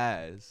wasn't.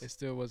 ass. It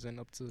still wasn't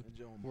up to That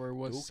joint where it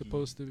was dookie.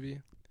 supposed to be.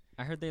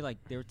 I heard they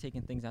were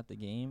taking things out the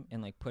game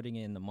and like putting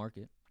it in the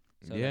market,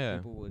 so Yeah. that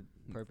people would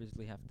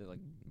purposely have to like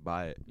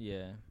Buy it.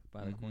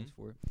 buy the coins Mhm.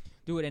 for it.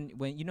 Dude, and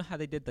when you know how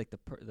they did like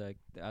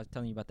I was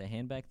telling you about the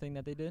handbag thing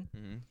that they did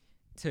Mm-hmm.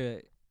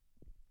 to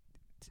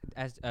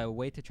as a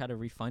way to try to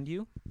refund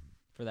you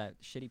for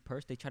that shitty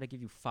purse, they try to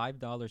give you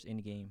 $5 in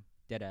game,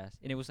 dead ass,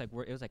 and it was like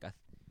it was like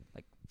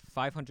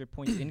 500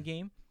 points in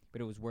game,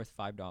 but it was worth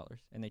 $5,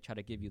 and they try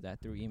to give you that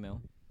through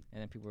email,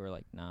 and then people were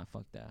like, nah,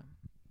 fuck that.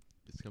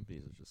 These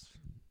companies are just,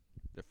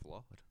 they're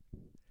flawed.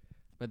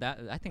 But that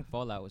I think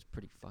Fallout was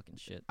pretty fucking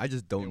shit. I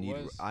just don't It need.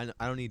 was. I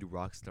don't need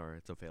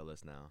Rockstar to fail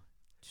us now.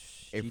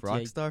 If GTA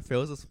Rockstar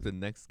fails us with the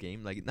next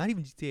game, like not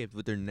even GTA,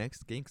 but their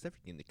next game, because every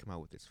game they come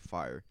out with is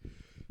fire.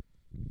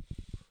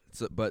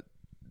 So, but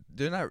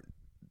they're not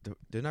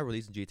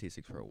releasing GTA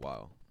 6 for a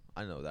while.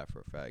 I know that for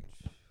a fact.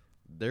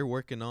 They're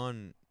working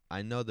on.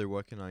 I know they're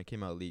working on. It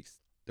came out leaks.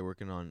 They're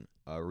working on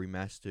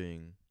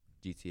remastering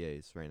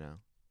GTA's right now.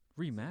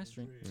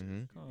 remastering.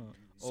 Mm-hmm. Oh.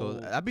 So Oh,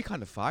 that'd be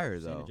kind of fire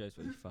San though. Andreas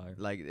would be fire.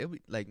 Like it'll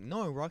be like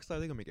knowing Rockstar,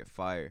 they're gonna make it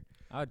fire.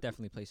 I would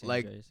definitely play San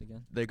like- Andreas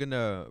again. They're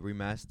gonna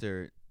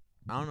remaster.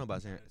 I don't know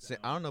about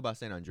I don't know about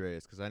San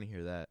Andreas because I didn't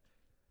hear that.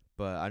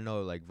 But I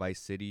know like Vice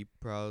City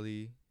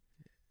probably.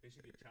 They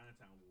should get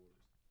Chinatown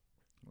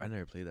Wars. I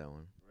never played that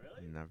one.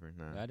 Really? Never,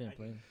 I nah. didn't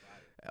play.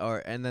 it. Or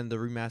and then the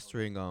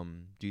remastering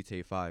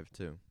GTA 5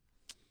 too.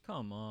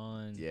 Come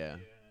on. Yeah.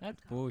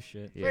 That's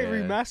bullshit. Yeah.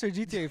 Wait, remaster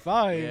GTA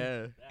 5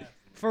 Yeah.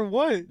 for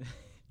what?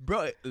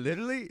 Bro,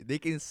 literally they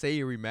can say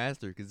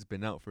remaster because it's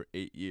been out for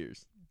 8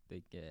 years.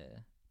 They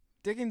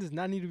Dickens does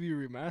not need to be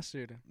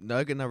remastered.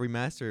 They're gonna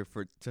remaster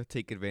to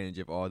take advantage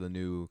of all the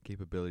new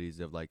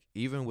capabilities of like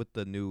even with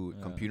the new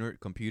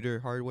computer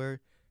hardware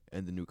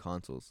and the new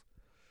consoles.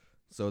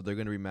 So they're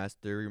gonna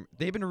remaster.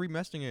 They've been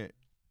remastering it.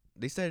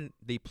 They said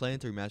they plan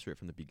to remaster it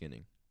from the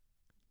beginning.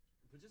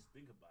 But just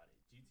think about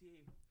it.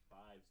 GTA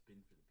 5's been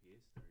for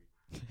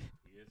the PS3,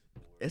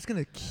 PS4. It's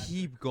gonna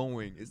keep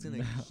going. It's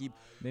gonna keep.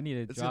 They need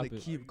to It's drop gonna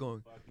it. keep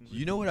going.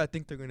 You know what I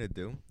think they're gonna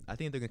do? I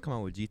think they're gonna come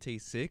out with GTA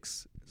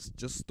 6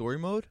 just story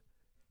mode,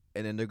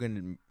 and then they're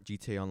gonna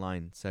GTA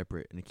Online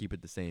separate and keep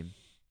it the same.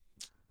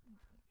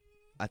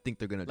 I think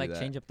they're gonna do Like that.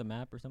 change up the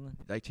map or something.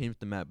 Like change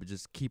the map, but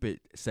just keep it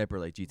separate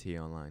like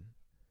GTA Online.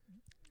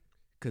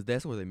 Cause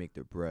that's where they make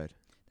their bread.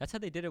 That's how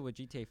they did it with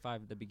GTA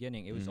 5 at the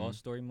beginning. It was all Mhm.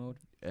 story mode,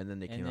 And then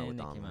they and came then out with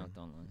they online. came out with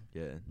online.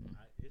 Yeah.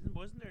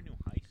 Wasn't there a new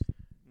heist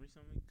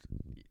recently?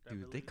 that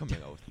Dude, they released?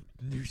 coming out with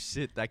new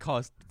shit that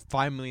cost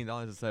 $5 million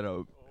to set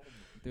up. Oh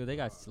Dude, they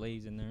got my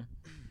slaves in there.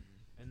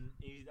 And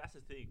that's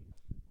the thing.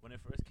 When it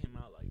first came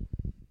out, like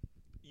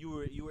you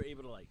were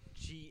able to like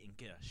cheat and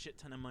get a shit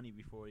ton of money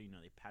before they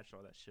patched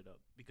all that shit up.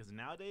 Because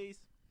nowadays,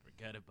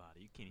 forget about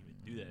it. You can't even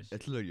do that shit.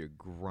 It's literally a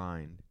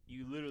grind.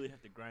 You literally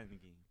have to grind the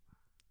game,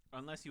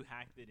 unless you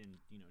hacked it and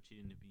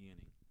cheated in the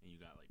beginning, and you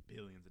got like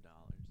billions of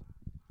dollars.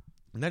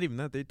 Not even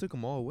that, they took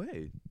them all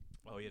away.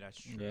 Oh yeah, that's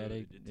true. Yeah,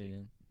 they did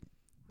did.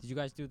 Did you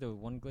guys do the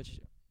one glitch?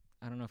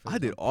 I don't know if it I was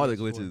did on all the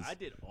PS4. glitches. I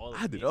did all.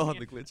 I did me- all me the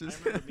and- glitches.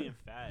 I remember being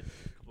fat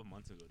a couple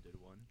months ago. Did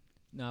one.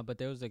 Nah, but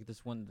there was like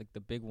this one, like the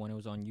big one. It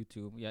was on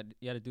YouTube. You had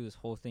to do this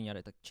whole thing. You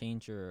had to like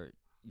change your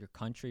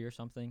country or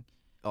something.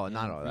 Oh, and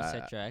not all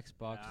reset that. your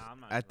Xbox. Nah, I'm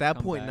not At gonna- that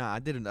come point, back. nah, I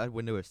didn't. That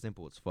window was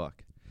simple as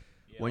fuck.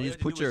 Yeah, when all you had just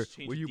to put do was your-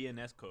 change when the you-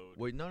 DNS code.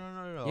 Wait, no.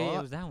 Yeah,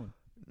 it was that one.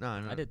 No,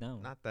 I did that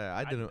one. Not that. I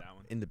I did didn't. that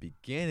one. In the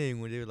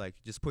beginning, when they were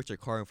like, just put your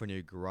car in front of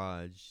your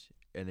garage,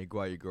 and they go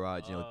out your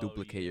garage, Oh,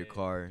 duplicate your yeah,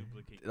 car.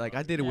 duplicate Like I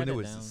cars. did it Yeah, I when it did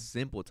was that one.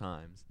 simple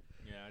times.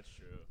 Yeah, that's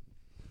true.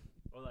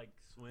 Or like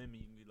swim,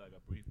 you can get like a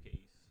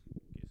briefcase,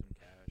 get some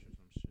cash or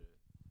some shit.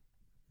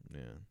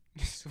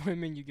 Yeah.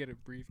 Swimming, you get a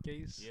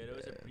briefcase. Yeah, there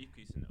was Yeah. a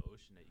briefcase in the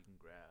ocean that you can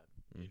grab.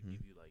 It'd Mhm.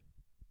 give you like,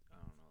 I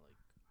don't know, like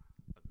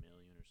 $1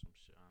 million or some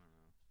shit. I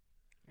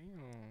don't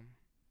know. Damn.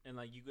 And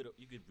like you could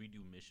redo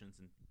missions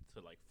and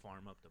to like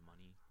farm up the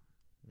money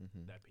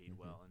Mm-hmm. that paid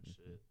well and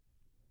shit.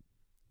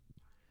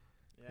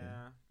 Yeah.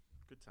 Yeah,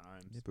 good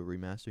times. Yeah, but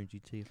remastering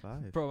GTA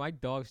 5. Bro, my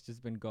dog's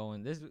just been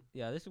going. This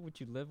is what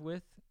you live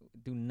with.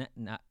 Do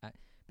not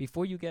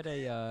before you get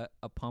a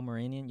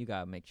Pomeranian, you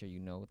gotta make sure you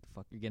know what the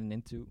fuck you're getting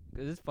into.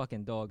 'Cause this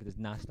fucking dog does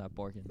not stop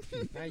barking.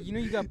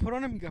 You got to put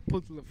on him. You got to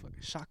put the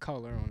fucking shot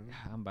collar on him.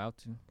 I'm about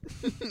to.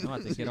 I'm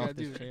about to You get gotta off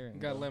this do- chair. You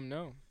And got to go. let him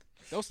know.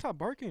 They'll stop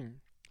barking.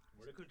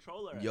 Where the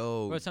controller at?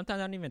 Yo, Bro, sometimes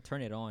I don't even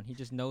turn it on. He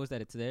just knows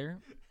that it's there,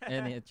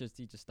 and he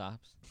just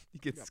stops. you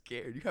get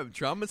scared. You have him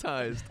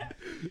traumatized.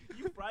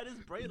 You fried his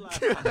brain last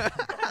time.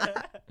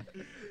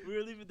 We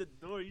were leaving the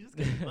door. You just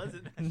kept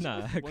buzzing. that shit.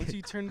 Nah. Once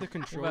you turn the What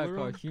about controller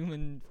called on,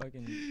 human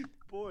fucking.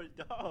 Poor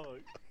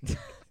dog.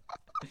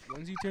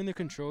 once you turn the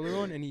controller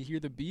on and you hear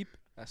the beep,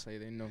 that's how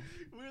they know.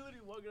 We were literally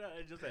walking out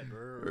and just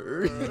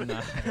like.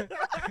 Nah,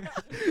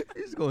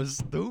 He's going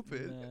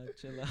stupid. nah,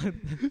 chill out.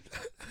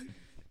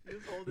 He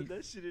was holding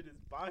that shit in his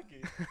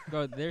pocket.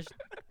 Bro,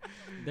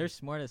 they're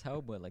smart as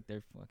hell, but like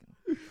they're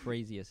fucking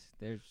craziest.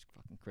 They're just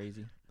fucking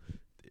crazy.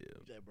 Damn.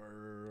 Just like,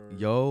 brrr.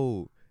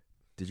 Yo,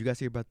 did you guys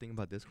hear about thing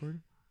about Discord?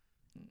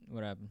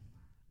 What happened?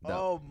 That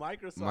Oh,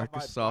 Microsoft. might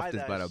Microsoft buy is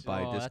that about to shit.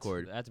 buy Oh,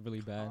 Discord. That's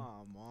really bad.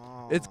 Come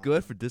on. It's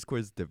good for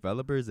Discord's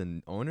developers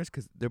and owners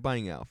because they're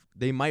buying out.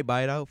 They might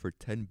buy it out for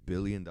 $10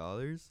 billion,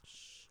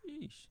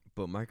 Sheesh.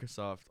 but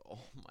Microsoft, oh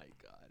my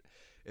god,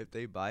 if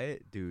they buy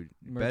it, dude,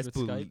 Merge with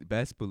Skype?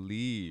 best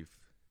believe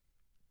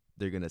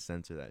they're gonna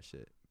censor that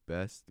shit.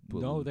 Best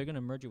believe. No, they're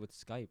gonna merge it with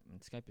Skype, and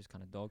Skype is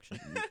kind of dog shit.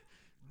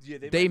 Yeah,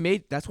 They might-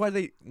 made. That's why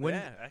they when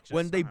Yeah, actually,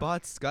 when that's they smart.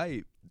 bought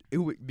Skype,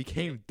 it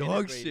became They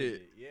dog integrated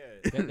shit,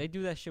 it, Yeah. they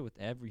do that shit with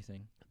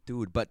everything.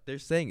 dude. But they're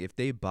saying if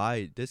they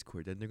buy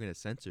Discord, then they're gonna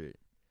censor it.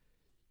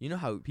 You know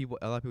how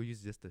a lot of people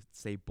use it just to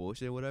say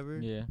bullshit or whatever.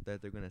 Yeah.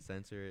 That they're gonna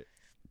censor it.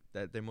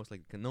 That they're most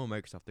likely no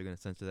Microsoft. They're gonna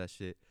censor that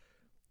shit.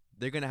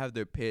 They're gonna have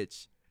their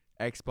pitch,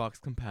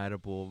 Xbox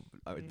compatible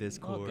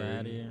Discord. Fuck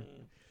outta here.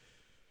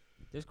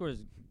 Discord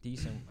is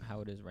decent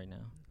how it is right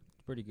now.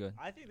 It's pretty good.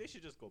 I think they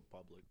should just go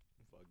public.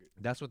 Fuck it.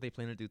 That's what they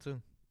plan to do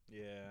too.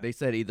 Yeah. They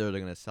said either they're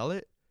gonna sell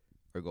it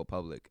or go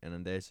public, and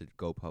then they should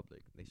go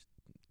public. They should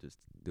just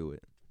do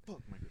it.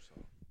 Fuck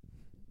Microsoft.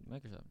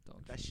 Microsoft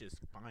dog That shit. shit's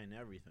buying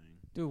everything.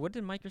 Dude, what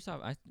did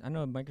Microsoft? I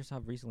know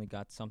Microsoft recently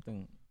got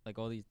something like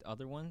all these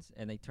other ones,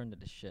 and they turned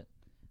it to shit.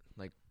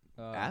 Like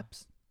uh,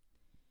 Apps.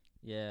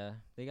 Yeah,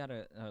 they got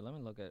a. Let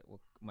me look at what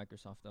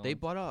Microsoft owns. They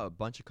bought out a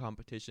bunch of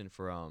competition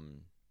for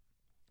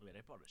Wait,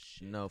 they bought a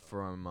shit. no though.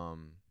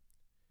 from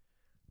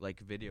like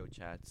video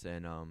chats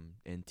and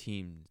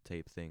team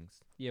type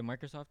things. Yeah,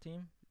 Microsoft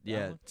Team.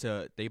 Yeah,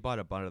 one? they bought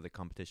a bunch of the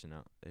competition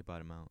out. They bought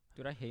them out.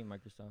 Dude, I hate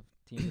Microsoft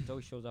Teams. It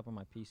always shows up on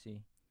my PC.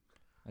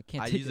 I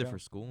can't. I take use it out. for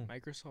school.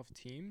 Microsoft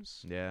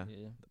Teams? Yeah,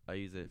 Yeah. I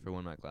use it for one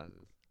of my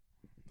classes.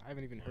 I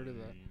haven't even heard of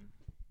that.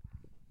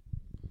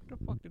 What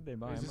the fuck did they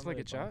buy? Is I this remember like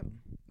they a bought chat? them.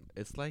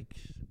 It's like,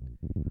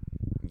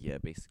 yeah,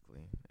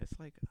 basically, it's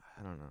like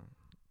I don't know.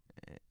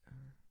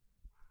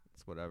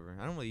 It's whatever.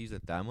 I don't really use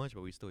it that much,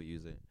 but we still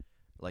use it,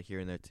 like here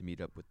and there to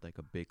meet up with like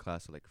a big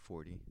class of like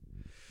 40.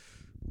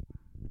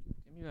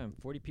 You have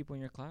 40 people in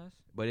your class?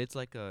 But it's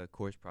like a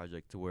course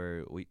project to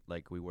where we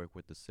work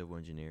with the civil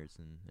engineers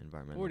and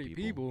environmental 40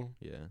 people.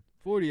 Yeah.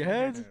 40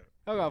 heads?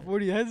 Y'all got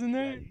 40 heads in Yeah,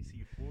 there, you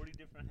see 40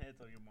 different heads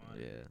on your mind.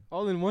 Yeah.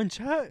 all in one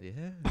chat.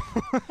 Yeah.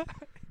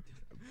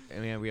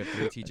 And we have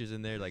 3 teachers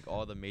in there, like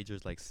all the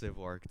majors, like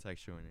civil,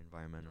 architecture, and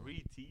environmental.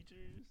 3 teachers.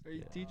 Are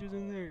you teachers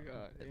in there?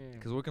 God damn.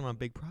 Because we're working on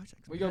big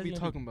projects. What man. y'all be Guys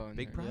talking about? In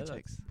Big there? Yeah,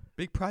 projects.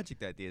 Big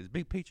project ideas.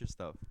 Big picture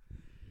stuff.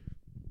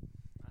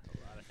 That's a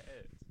lot of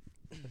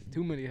heads.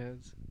 Too many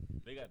heads.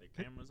 They got their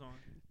cameras on.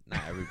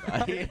 Not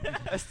everybody.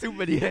 That's too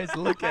many heads to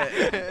look at.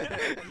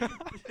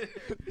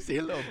 See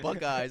a little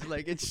buck eyes,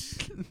 like it's.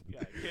 You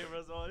got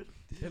cameras on.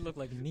 They look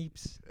like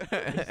neeps.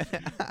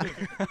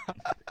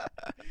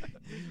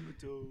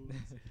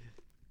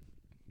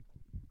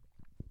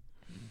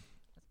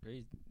 That's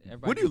crazy.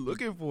 Everybody What are you just be-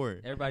 looking for?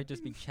 Everybody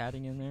just be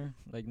chatting in there,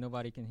 like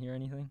nobody can hear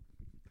anything.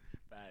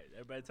 Right.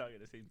 Everybody talking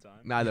at the same time.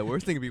 Nah, the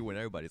worst thing would be when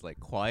everybody's like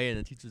quiet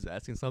and the teacher's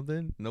asking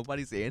something,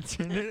 nobody's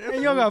answering it.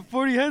 And y'all got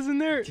 40 heads in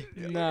there?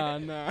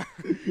 Nah.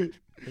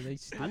 'Cause they I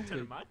stupid.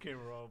 turned my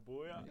camera on,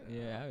 boy.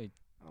 Yeah, I be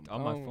I'm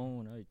on my gone.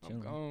 phone. I be I'm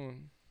chilling.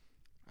 gone.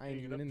 I ain't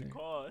Hanging even up in the there.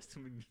 call. That's too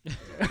many.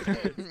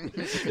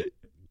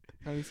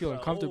 I me feel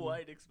uncomfortable. Oh, I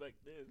didn't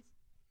expect this.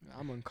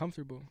 I'm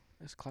uncomfortable.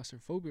 That's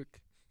claustrophobic.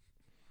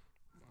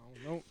 I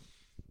don't know.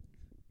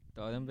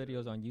 All them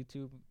videos on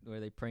YouTube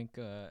where they prank,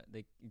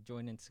 they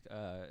join in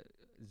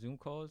Zoom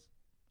calls,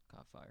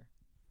 caught fire.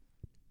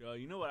 Yo,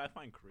 you know what I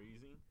find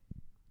crazy?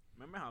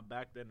 Remember how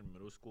back then in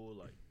middle school,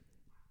 like,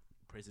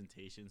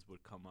 presentations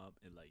would come up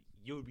and, like,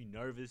 you would be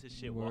nervous as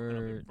shit walking up in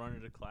Word. front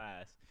of the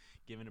class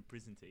giving a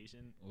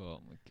presentation. Oh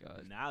my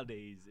god.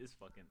 Nowadays, it's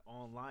fucking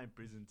online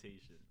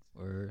presentations.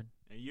 Word.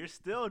 And you're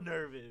still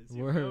nervous.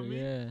 You feel Word. me?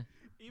 Yeah.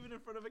 Even in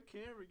front of a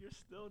camera, you're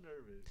still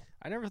nervous.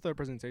 I never thought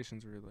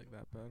presentations were like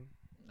that bad.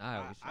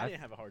 I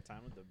didn't have a hard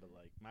time with it, but,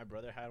 like, my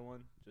brother had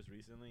one just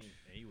recently,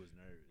 and he was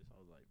nervous. I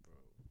was like,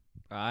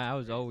 bro. I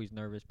was always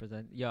nervous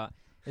present. Yeah,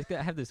 I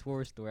have this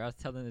horror story. I was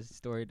telling this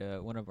story to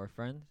one of our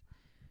friends.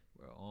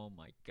 Bro, oh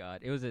my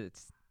god, it was a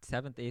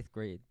 7th, 8th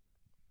grade.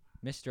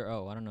 Mr.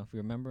 O, I don't know if you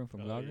remember him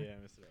from Oh, Gauger. yeah,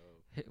 Mr.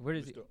 O. Where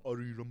is he? Mr.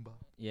 Arurumba.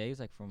 Yeah, he was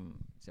like from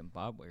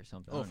Zimbabwe or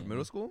something. I Oh, don't from even middle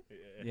know. school?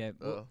 Yeah.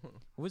 Oh. What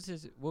was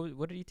his?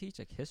 What did he teach?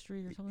 Like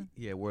history or something?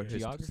 Yeah, world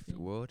Geography? history.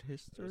 World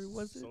history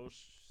was it?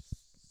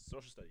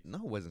 Social studies. No,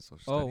 it wasn't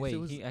social Oh, studies. wait, it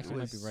was, he it actually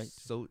might be was right.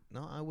 So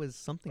no, I was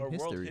something Or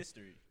world history.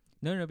 history.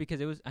 No,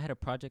 because it was. I had a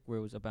project where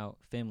it was about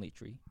family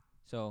tree.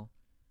 So,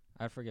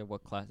 I forget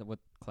what class that would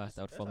That's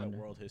fall like under.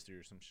 world history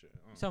or some shit. I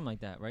don't know. Something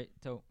like that, right?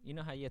 So you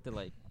know how you have to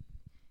like,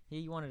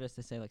 he wanted us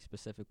to say like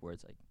specific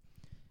words, like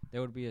there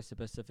would be a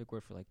specific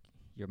word for like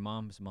your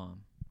mom's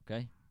mom.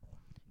 Okay.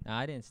 Now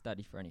I didn't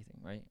study for anything,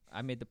 right?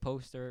 I made the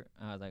poster.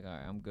 I was like, all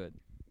right, I'm good.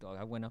 Dog,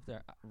 I went up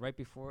there right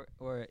before,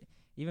 or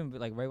even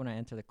like right when I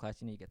enter the class,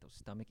 you know, you get those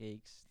stomach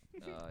aches.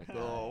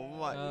 Oh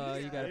my!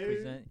 You gotta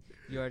present.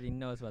 You already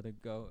know it's about to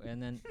go,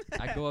 and then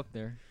I go up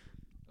there.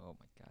 Oh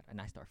my god! And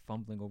I start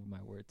fumbling over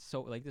my words.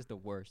 So like this is the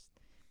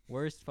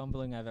worst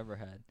fumbling I've ever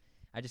had.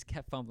 I just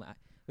kept fumbling.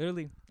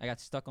 I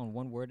got stuck on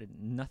one word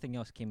and nothing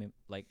else came in.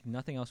 Like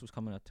nothing else was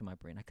coming up to my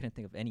brain. I couldn't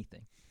think of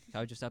anything. So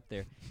I was just up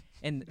there,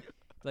 and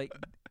like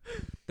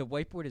the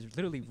whiteboard is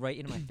literally right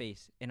in my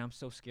face, and I'm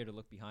so scared to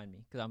look behind me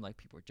because I'm like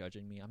people are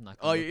judging me. I'm not.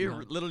 Oh, gonna look you're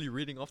behind. literally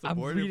reading off the I'm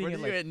board in reading front it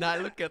of you like- and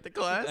not looking at the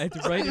class.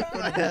 It's right in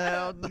front of me.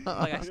 Hell no.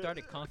 Like I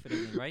started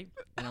confidently, right?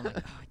 And I'm like,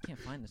 oh, I can't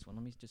find this one.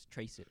 Let me just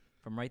trace it.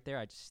 From right there,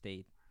 I just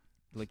stayed,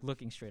 like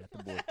looking straight at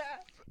the board.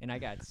 And I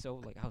got so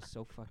like I was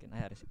so fucking.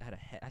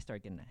 I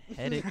started getting a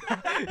headache.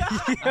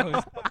 I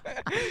was,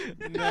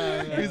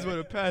 He's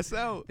gonna pass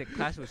out. the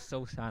class was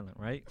so silent,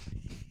 right?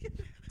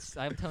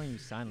 I'm telling you,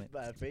 silent.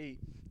 Bad fate.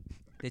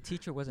 The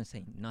teacher wasn't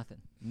saying nothing.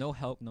 No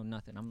help, no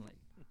nothing. I'm like,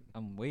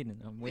 I'm waiting.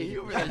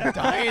 You were like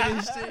dying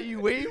and shit. You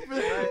waiting for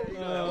that?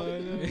 Oh,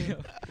 no.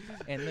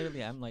 And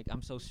literally, I'm like,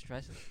 I'm so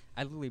stressed.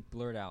 I literally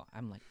blurt out.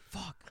 I'm like,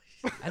 fuck.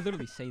 I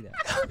literally say that.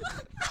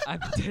 I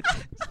did.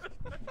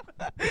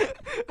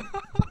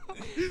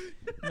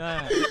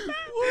 Nah. What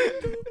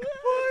the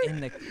fuck?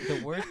 And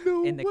the word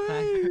No in the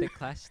way.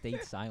 class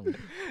stayed silent.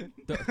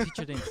 The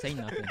teacher didn't say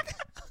nothing,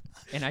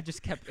 and I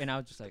just kept. And I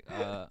was just like,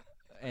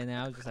 and then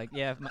I was just like,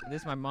 yeah,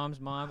 this is my mom's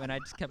mom, and I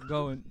just kept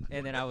going,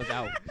 and then I was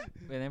out.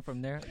 And then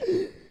from there,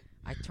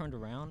 I turned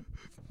around.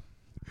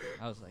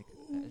 I was like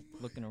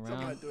looking Somebody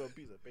around. threw a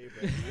piece of paper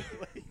at you.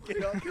 Like,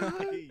 get off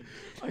your feet.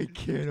 I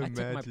can't I imagine.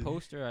 took my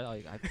poster.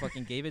 I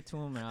fucking gave it to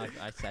him, and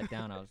I sat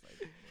down. I was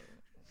like,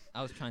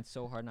 I was trying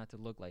so hard not to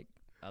look like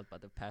I was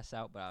about to pass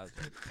out, but I was.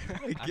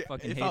 I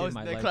fucking if hated I was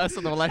my in that life. class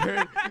on the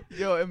light,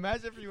 yo,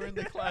 imagine if you were in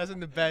the class in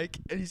the back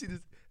and you see this,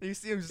 and you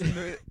see him just in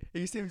the,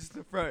 and you see him just in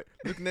the front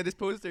looking at his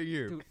poster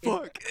here. Dude,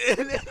 Fuck,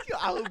 and then,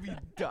 I would be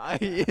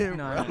dying,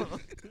 Nah, bro.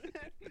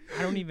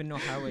 I don't even know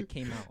how it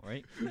came out,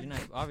 right? You're not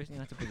obviously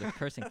not supposed to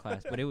curse in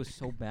class, but it was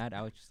so bad.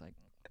 I was just like,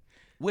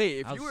 Wait,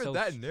 if I you was were so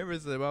that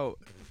nervous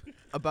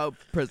about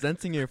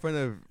presenting in front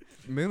of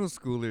middle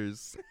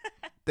schoolers,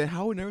 then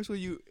how nervous were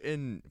you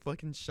in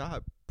fucking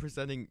shop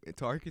presenting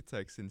to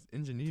architects and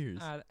engineers?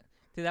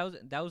 dude,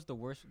 that was the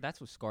worst. That's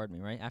what scarred me,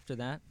 right? After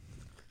that,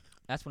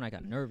 that's when I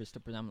got nervous to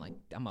present. I'm like,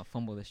 I'm gonna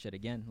fumble this shit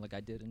again, like I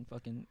did in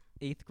fucking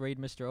 8th grade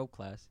Mr. O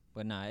class.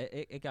 But nah,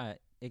 it got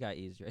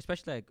easier.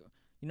 Especially like,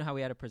 you know how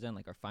we had to present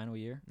like our final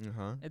year.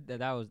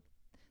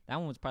 That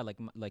one was probably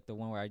like the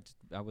one where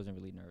I wasn't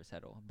really nervous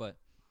at all. But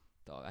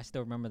dog, I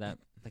still remember that.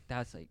 Like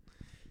that's like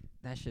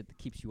that shit that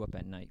keeps you up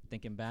at night.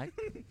 Thinking back,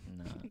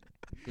 nah,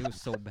 it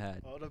was so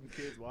bad. All them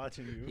kids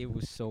watching you. It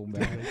was so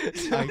bad, I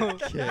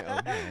can't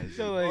imagine.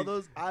 So All like,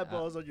 those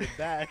eyeballs on your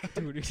back.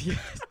 dude. Yeah,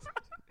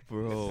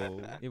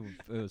 Bro. it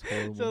was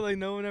horrible. so like,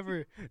 no one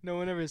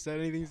ever said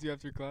anything to you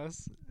after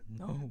class.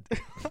 No,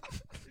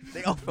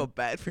 They all felt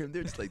bad for him.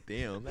 They're just like,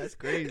 damn, that's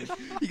crazy.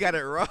 He got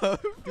it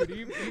rough.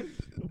 Dude,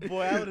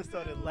 Boy, I would have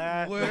started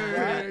laughing.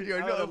 Word. Yo, I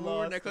no, would've more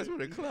lost that class it.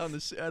 would have clowned the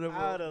shit out of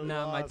I him. would've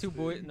nah, my lost two it.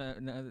 boys,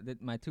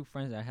 my two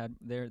friends I had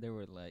there, they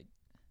were like,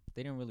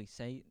 they didn't really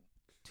say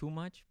too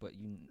much, but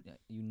you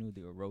knew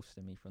they were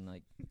roasting me from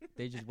like,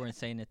 they just weren't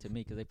saying it to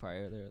me because they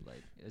probably they were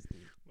like, this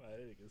dude, Wow,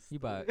 that nigga's he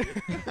about,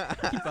 stupid.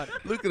 he about,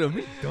 Look at him.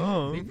 He's they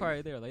dumb.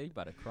 probably they were like, he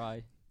about to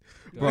cry.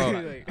 Dude, Bro.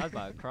 I was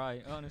about to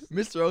cry, honestly.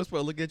 Mr. O's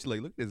probably looking at you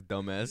like, look at this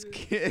dumbass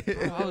kid.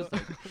 Bro, I was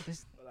like,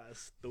 this, Well, that's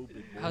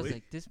stupid, boy. I was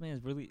like, this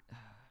man's really.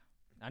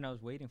 And I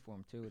was waiting for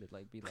him too to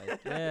like be like,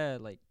 yeah,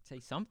 like say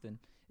something.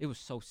 It was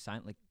so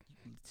silent, like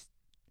it's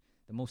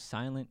the most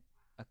silent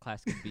a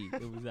class could be.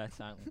 It was that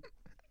silent.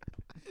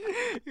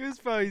 He was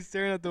probably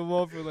staring at the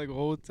wall for like a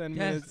whole 10 Yes,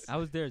 minutes. I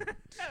was there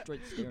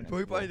straight staring at Bro,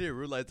 he the probably wall. didn't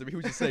realize that he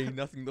was just saying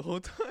nothing the whole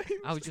time.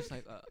 I was just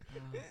like,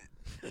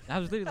 I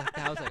was literally like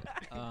that. I was like,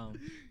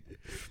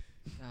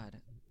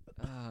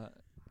 God,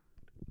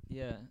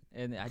 yeah.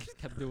 And I just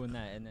kept doing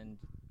that, and then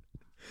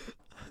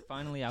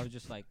finally I was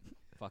just like,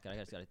 fuck it, I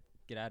just gotta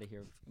get out of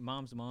here.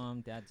 Mom's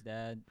mom, dad's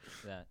dad,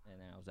 that, and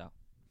then I was out.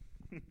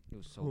 It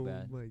was so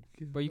bad. my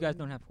god. But you guys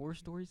don't have horror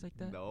stories like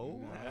that? No.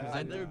 Nah.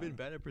 I've never been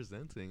bad at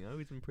presenting. I've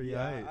always been pretty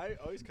yeah, high.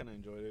 I always kind of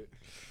enjoyed it.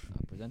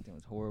 Presenting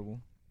was horrible.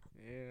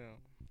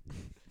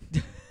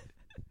 Yeah.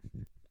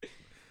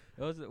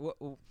 It was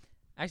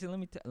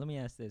actually let me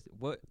ask this: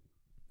 what?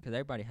 Because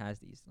everybody has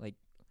these, like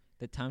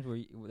the times where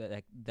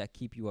that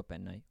keep you up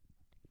at night.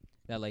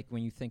 That like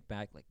when you think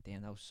back, like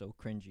damn, that was so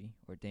cringy,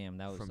 or damn,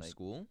 that was From like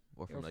school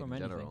or from or like from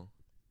anything. general?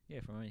 yeah,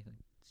 from anything.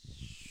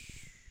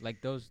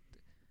 Like those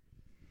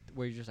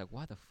where you're just like,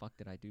 why the fuck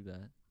did I do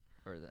that?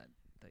 Or that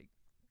like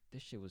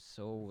this shit was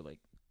so like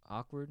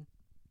awkward.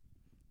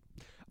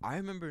 I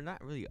remember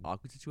not really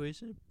awkward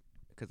situation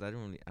because I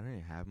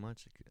didn't have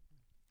much,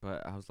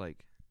 but I was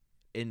like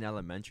in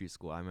elementary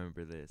school. I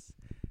remember this,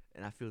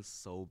 and I feel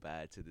so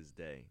bad to this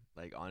day.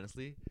 Like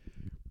honestly,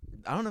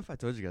 I don't know if I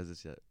told you guys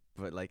this yet,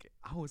 but like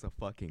I was a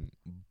fucking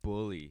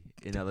bully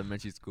in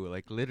elementary school.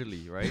 Like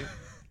literally, right?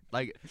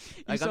 Like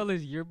You saw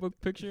this yearbook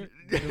picture?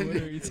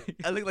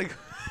 I look like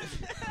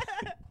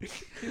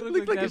He I looked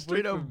look like that a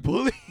straight boy up from-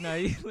 bully. Nah,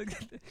 he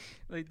looked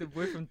like the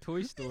boy from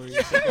Toy Story.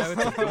 The guy with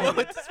the dog.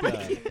 What's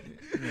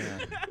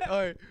Yeah.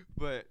 Alright,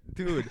 but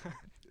dude,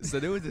 so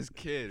there was this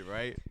kid,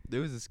 right? There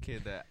was this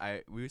kid that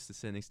we used to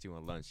sit next to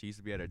on lunch. He used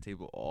to be at our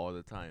table all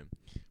the time.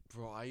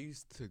 Bro, I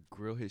used to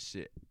grill his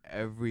shit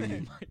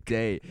every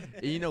day.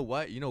 And you know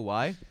what? You know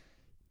why?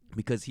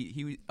 Because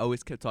he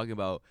always kept talking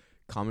about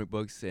comic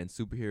books and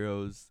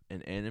superheroes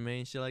and anime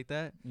and shit like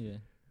that. Yeah.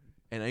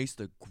 And I used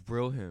to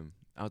grill him.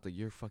 I was like,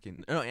 you're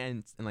fucking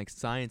and like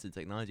science and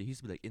technology. He used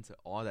to be like into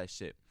all that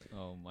shit.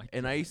 Oh my.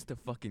 And I used to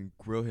fucking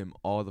grill him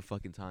all the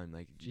fucking time.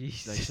 Like,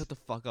 Jesus. like shut the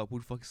fuck up. Who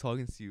the fuck is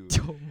talking to you?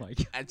 Oh my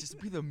god. I'd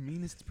just be the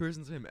meanest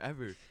person to him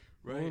ever.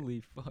 Right?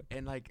 Holy fuck.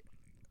 And like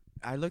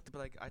I looked, but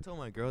like I told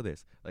my girl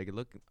this. Like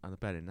look on the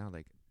pattern now.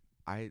 Like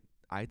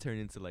I turned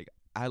into like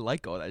I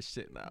like all that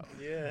shit now.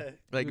 Yeah.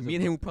 Like was me a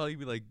and him would probably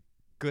be like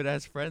good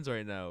ass friends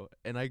right now.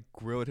 And I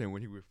grilled him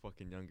when he was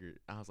fucking younger.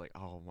 I was like,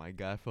 oh my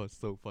god, I felt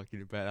so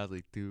fucking bad. I was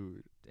like,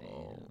 dude,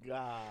 oh. Damn.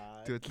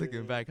 God. Dude, looking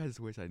damn. back, I just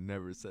wish I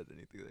never said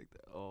anything like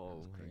that. Oh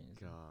That's my crazy.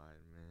 god,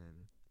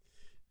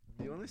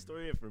 man. The only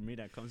story for me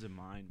that comes in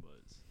mind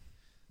was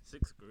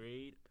 6th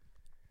grade.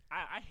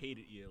 I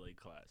hated ELA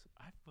class.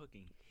 I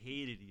fucking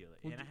hated ELA.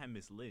 Well, And I had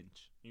Miss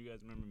Lynch. You guys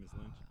remember Miss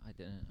Lynch? I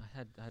didn't.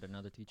 I had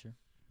another teacher.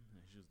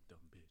 She was a dumb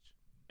bitch.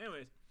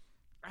 Anyways,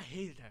 I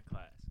hated that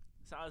class.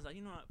 So I was like,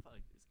 you know what? Fuck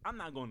this. I'm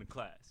not going to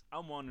class.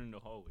 I'm wandering the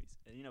hallways.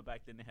 And you know,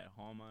 back then they had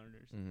hall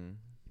monitors. Mm-hmm.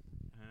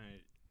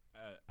 And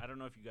I don't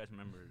know if you guys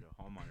remember the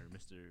hall monitor,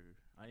 Mr.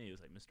 I think it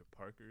was like Mr.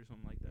 Parker or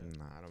something like that.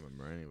 Nah, I don't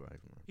remember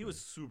anybody from that He was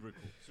place. super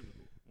cool, super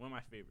cool. One of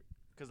my favorite,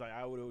 cause like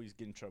I would always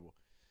get in trouble.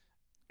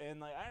 And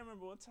like I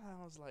remember one time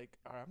I was like,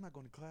 all right, I'm not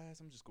going to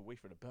class. I'm just gonna wait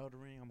for the bell to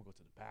ring. I'm gonna go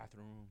to the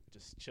bathroom,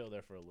 just chill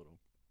there for a little.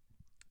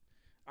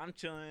 I'm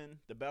chilling.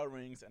 The bell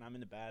rings, and I'm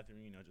in the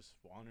bathroom. You know, just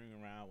wandering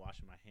around,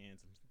 washing my hands.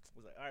 I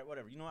was like, all right,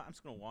 whatever. You know what? I'm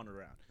just gonna wander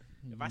around.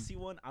 If I see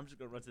one, I'm just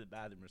gonna run to the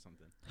bathroom or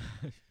something.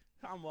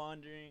 I'm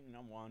wandering,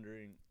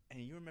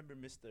 and you remember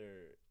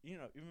you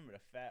remember the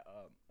fat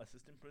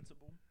assistant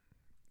principal?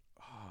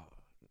 Oh,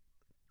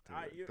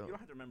 You don't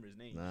have to remember his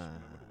name. You Nah. just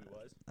remember who he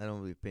was. I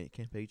don't really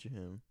can't picture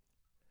him.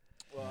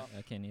 Well,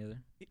 I can't either.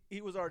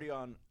 he was already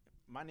on.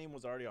 My name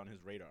was already on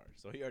his radar,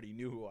 so he already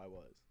knew who I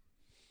was.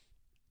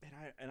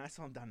 and I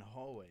saw him down the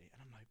hallway,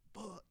 and I'm like,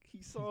 fuck,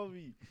 he saw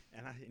me,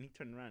 and he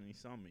turned around and he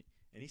saw me,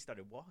 and he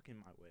started walking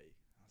my way.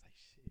 I was like,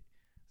 shit.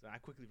 So I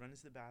quickly run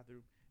into the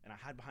bathroom, and I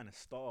hide behind a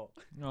stall.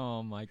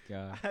 Oh my I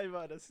god. hide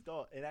behind a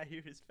stall, and I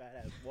hear his fat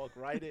ass walk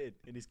right in,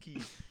 and his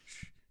keys.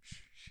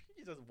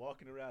 He's just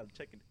walking around,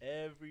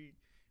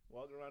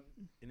 walking around,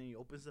 and then he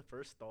opens the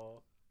first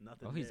stall.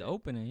 Nothing. Oh, he's there.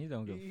 opening. He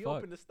don't give He a fuck.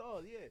 opened the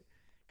stall, yeah,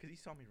 because he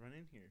saw me run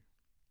in here.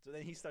 So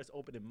then he starts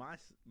opening my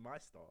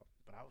stall,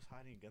 but I was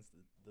hiding against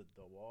the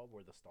wall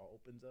where the stall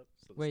opens up,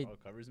 so the Wait, stall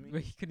covers me.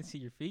 Wait, you couldn't see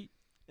your feet?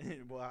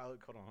 Well,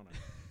 hold on.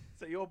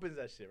 So he opens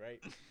that shit,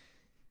 right?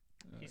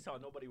 He saw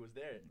nobody was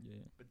there, Yeah.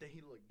 but then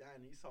he looked down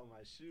and he saw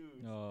my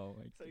shoes. Oh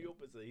my So he god.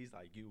 opens it. He's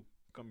like, "You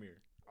come here."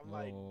 I'm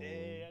like, Whoa.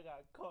 "Dang, I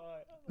got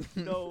caught." I'm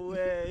like, "No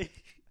way."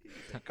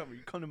 He's like, "Come here,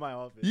 you come to my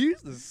office." You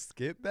used to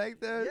skip back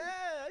then?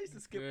 Yeah, I used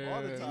to skip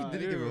all the Yeah. time. You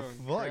didn't give a You're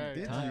fuck, crack.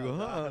 did Time. you,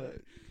 huh?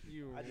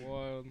 You I were didn't-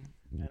 wild.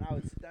 And I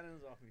would sit down in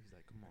his office. He's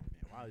like, "Come on,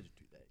 man, why would you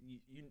do that?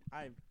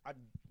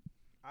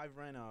 I've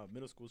ran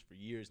middle schools for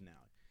years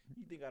now.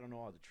 You think I don't know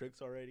all the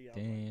tricks already?" I'm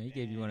Damn, like, he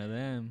gave you one of "Damn."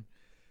 them.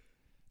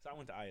 So I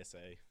went to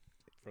ISA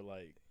for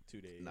like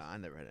 2 days. Nah, I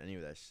never had any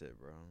of that shit,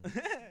 bro.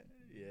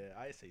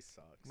 Yeah, ISA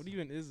sucks. What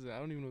even is that? I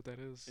don't even know what that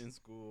is. in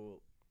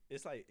school?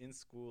 It's like in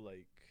school,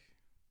 like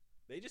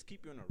they just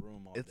keep you in a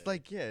room all It's day.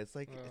 like, yeah, it's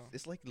like Oh.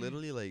 it's like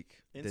literally like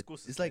In det- school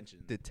it's like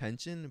suspension.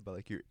 detention, but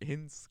like you're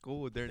in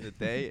school during the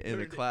day in During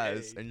the the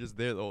class, day. and you're just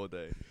there the whole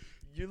day.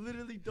 You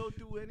literally don't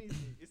do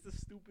anything. It's the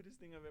stupidest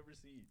thing I've ever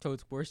seen. So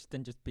it's worse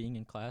than just being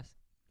in class?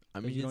 I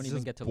So mean, you don't it's even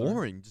just get to learn?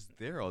 boring, just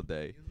there all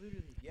day. You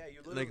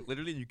literally, Like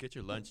literally, you get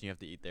your lunch and you have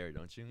to eat there,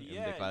 don't you? In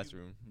Yeah, the you-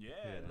 classroom. yeah,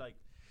 Yeah. like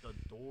the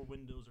door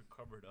windows are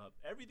covered up.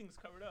 Everything's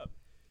covered up.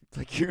 It's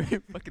like you're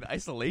in fucking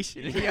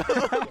isolation. Yeah.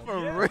 Yo, for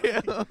Yeah.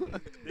 real.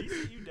 They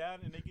sit you down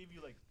and they give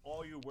you like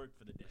all your work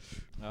for the day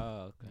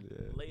Oh, okay.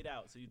 Yeah. laid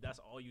out. So that's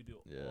all you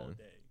do Yeah. all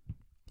day.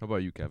 How about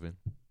you, Kevin?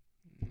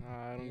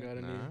 Nah, I don't got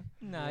any. Nah?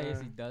 Nah, yes,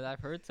 he Nah. does. I've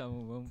heard some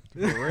of them.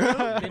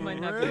 real? They might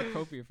not be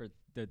appropriate for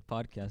the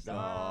podcast. though.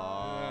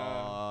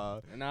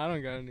 Aw. Nah, I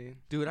don't got any.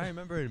 Dude, I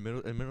remember in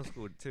middle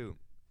school too.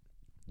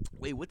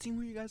 Wait, what team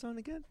were you guys on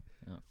again?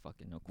 Oh,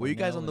 fucking no. Were you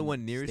guys Cornell on the and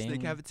one nearest to the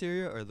Stanley.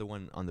 cafeteria or the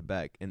one on the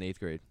back in 8th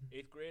grade?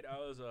 8th grade, I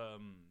was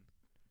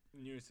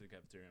nearest to the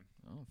cafeteria.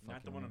 I don't Not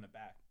fucking the one on remember. the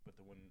back, but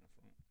the one in the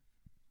front.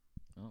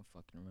 I don't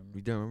fucking remember.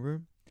 You don't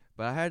remember?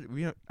 But I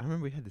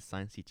remember we had the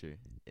science teacher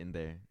in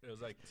there. It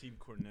was like Team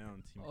Cornell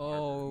and Team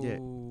Oh. Yeah,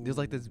 There was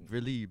like this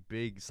really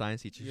big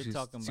science teacher. You're She was-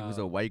 talking she was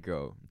a about- white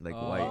girl, like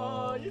Oh. white.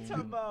 Oh, you're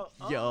talking about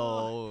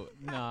Yo,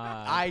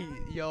 Nah. I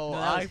No, that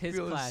I was his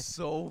feel class.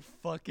 so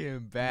fucking no,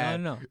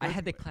 bad. no. I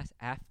had the class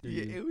after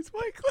Yeah, you it was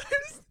my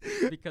class.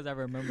 because I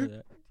remember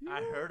that.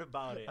 I heard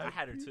about it. I I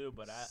had her feel too,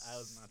 but I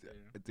was not there.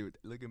 Dude,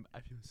 look at I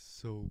feel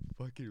so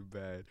fucking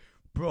bad,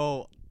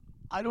 bro.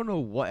 I don't know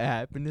what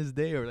happened this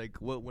day or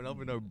like what went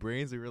up in our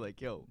brains. We were like,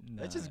 yo,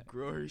 let's just Nah.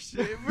 grow her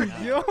shit, bro.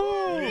 Nah. Yo,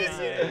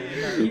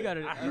 Yeah. You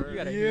gotta, I you heard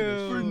gotta it. hear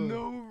this. for Yo.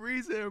 no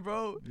reason,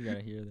 bro. You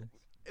gotta hear this.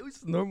 It was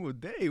just a normal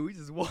day. We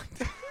just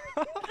walked.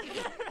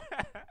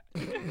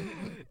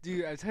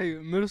 Dude, I tell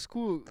you, middle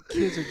school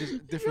kids are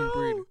just different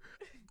breed. Yo.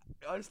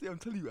 Honestly, I'm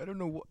telling you, I don't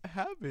know what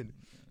happened.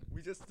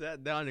 We just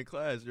sat down in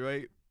class,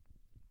 right?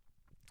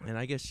 And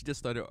I guess she just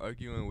started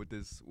arguing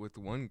with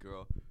one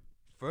girl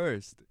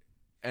first.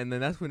 And then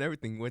that's when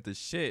everything went to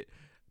shit.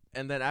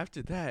 And then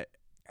after that,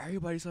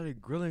 everybody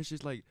started grilling.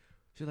 She's like,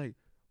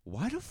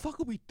 why the fuck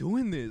are we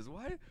doing this?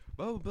 Why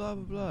blah blah blah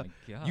blah blah. Oh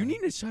my God. You need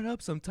to shut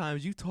up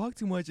sometimes. You talk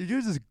too much and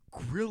you're just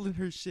grilling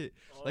her shit.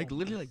 Like Oh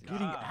literally my like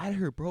getting God. at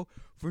her, bro,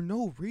 for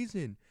no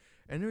reason.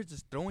 And they're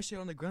just throwing shit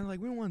on the ground like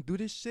we don't want to do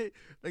this shit.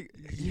 Like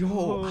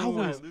yo, I Yo.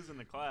 was Started losing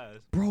the class.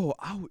 bro,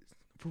 I was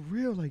for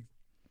real, like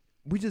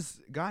we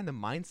just got in the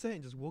mindset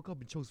and just woke up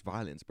and chose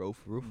violence, bro.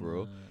 For real, for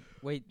real.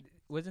 Wait,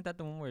 wasn't that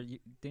the one where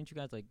didn't you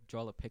guys like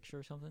draw a picture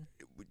or something?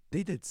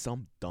 They did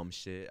some dumb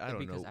shit. I don't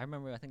because know. I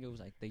remember I think it was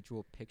like they drew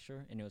a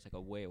picture and it was like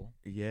a whale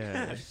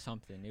Yeah. or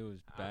something. It was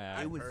I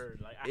bad. It was-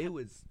 heard, like, I It had-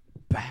 was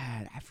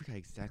bad. I forgot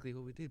exactly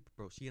what we did,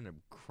 bro. She ended up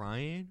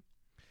crying,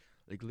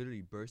 like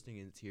literally bursting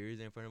in tears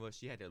in front of us.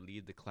 She had to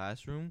leave the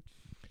classroom.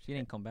 She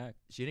didn't come back.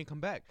 She didn't come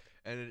back,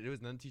 and then there was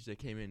another teacher that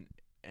came in,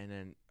 and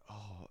then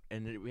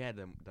and then we had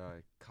the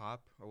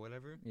cop or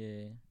whatever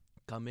Yeah.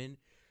 come in,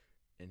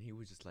 and he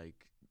was just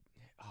like,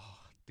 oh,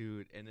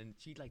 dude. And then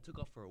she like took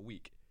off for a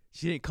week.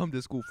 She didn't come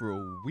to school for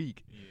a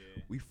week.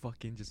 Yeah. We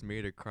fucking just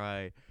made her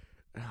cry.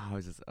 And I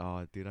was just,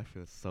 oh, dude, I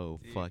feel so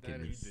Dude, fucking that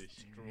You is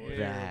destroyed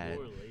bad. the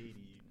poor lady.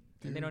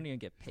 And they don't even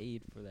get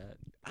paid for that.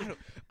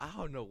 I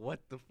don't know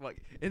what the fuck.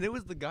 And it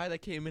was the guy that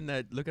came in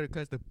that look at her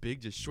class, the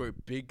big, just short,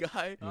 big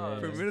guy Yeah.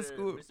 from middle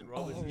school. Mr.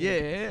 Robinson. Yeah,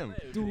 him.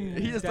 Dude,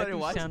 He just that started dude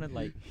watching. sounded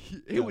like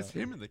It was uh,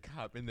 him and the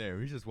cop in there.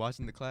 We just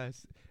watching the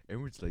class,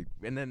 and we're just like,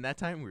 and then that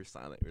time we were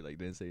silent. We like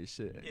didn't say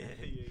shit. Yeah,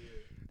 yeah, yeah.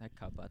 that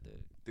cop out to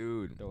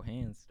Dude, throw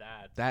hands.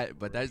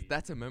 Crazy.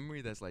 that's a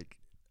memory that's like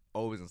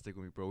always gonna stick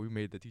with me, bro. We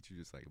made the teacher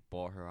just like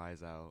bawl her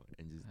eyes out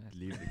and just That's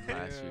leave the Yeah.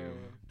 classroom.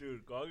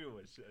 Dude, Gauguin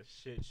was a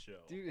shit show.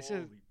 Dude, it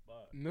Holy says-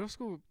 fuck. Middle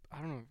school, I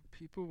don't know.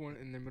 People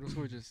in their middle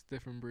school are just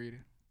different breed.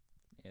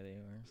 Yeah, they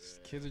are.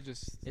 Kids are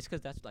just. It's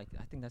 'cause that's like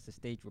I think that's the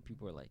stage where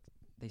people are like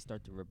they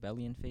start the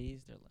rebellion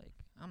phase. They're like,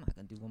 I'm not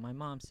gonna do what my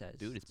mom says.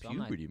 Dude, it's so I'm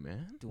not puberty,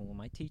 man. doing what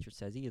my teacher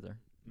says either.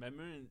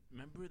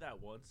 Remember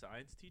that one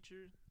science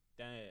teacher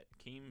that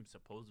came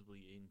supposedly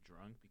in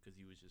drunk because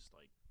he was just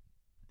like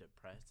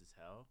depressed as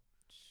hell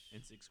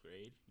in 6th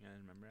grade? You guys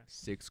remember that?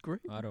 6th grade?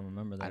 I don't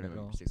remember that I at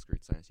remember all. 6th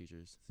grade science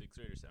teachers. 6th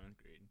grade or 7th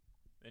grade.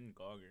 Then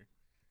Gauger.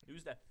 He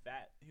was a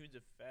fat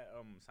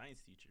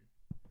science teacher.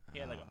 He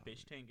had like a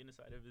fish tank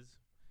inside of his.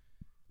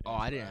 Oh,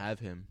 I didn't have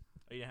him.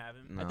 Oh, you didn't have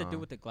him? No. Had to do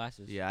with the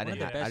glasses. Yeah, I One of didn't.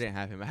 the I best- didn't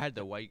have him. I had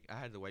the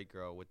white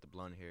girl with the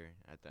blonde hair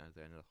at the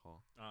end of the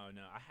hall. Oh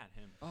no, I had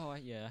him. Oh, I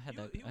had He that.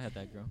 wa- he I had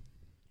that girl.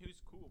 He was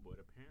cool, but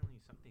apparently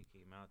something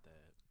came out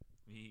that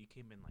he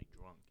came in like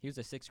drunk. He was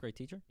a 6th grade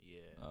teacher.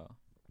 Yeah, Oh,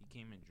 he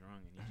came in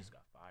drunk and he just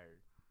got fired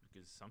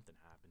because something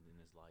happened in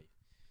his life.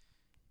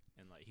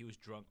 And like he was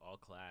drunk all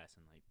class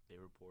and like they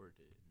reported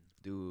it. And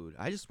Dude,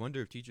 I just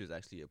wonder if teachers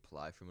actually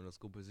apply for middle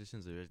school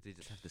positions or if they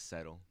just have to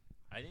settle.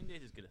 I think they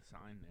just get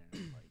assigned there.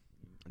 And, like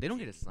They don't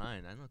get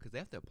assigned. I know because they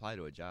have to apply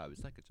to a job.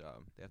 It's like a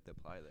job. They have to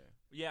apply there.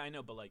 Yeah, I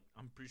know, but like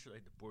I'm pretty sure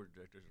like the board of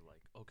directors are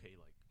like, okay,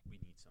 like we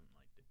need something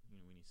like that. You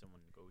know, we need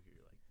someone to go here.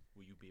 Like,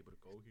 will you be able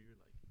to go here?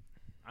 Like,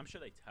 I'm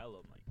sure they tell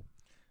them like.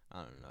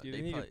 I don't know. Dude, they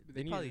they need to- probably, they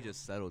they need probably to-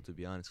 just settle, to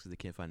be honest, because they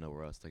can't find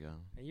nowhere else to go.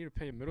 And you need to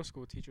pay middle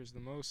school teachers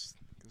the most,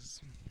 'cause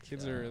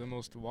kids Yeah. are the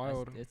most that's-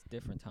 wild. It's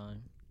different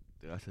time.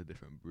 Dude, that's a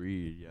different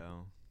breed,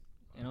 yo.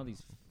 And all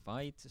these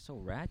fights, it's so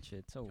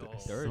ratchet, so Oh,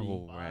 dirty.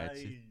 So ratchet.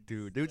 Fights.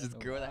 Dude, there was this So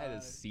girl that had a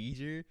Fights.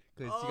 seizure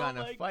because Oh she got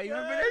in a my fight.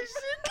 Remember God. that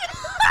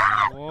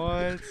shit?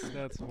 What?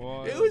 That's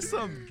wild. It was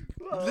some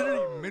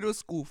literally middle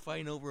school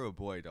fighting over a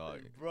boy,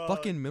 dog. Bruh,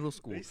 Fucking middle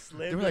school. They They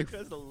slammed were her like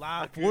 'cause the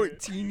locker.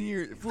 14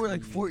 years, for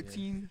like Jesus.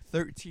 14,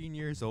 13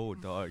 years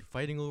old, dog,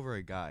 fighting over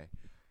a guy.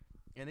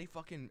 And they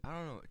fucking, I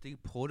don't know, they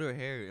pulled her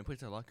hair and put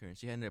it in the locker, and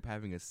she ended up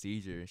having a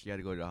seizure, and she had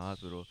to go to the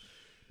hospital.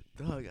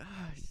 Dog,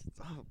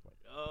 stop.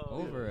 Oh,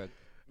 Over a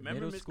remember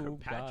middle Miss school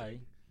Kirkpatrick?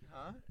 guy.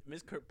 Huh?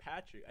 Miss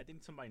Kirkpatrick. I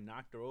think somebody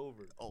knocked her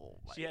over. Oh,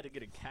 my She had to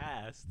get a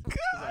cast. 'Cause,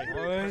 like,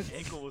 her What?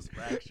 ankle was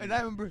fractured. And I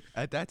remember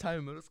at that time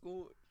in middle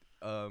school,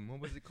 what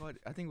was it called?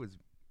 I think it was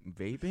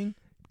vaping.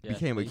 Yeah,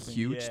 Became a vaping.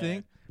 huge Yeah.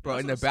 thing. Bro,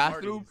 in Also the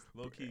bathroom,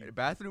 Smarties, low-key. the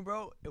bathroom,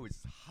 bro, it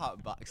was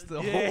hot box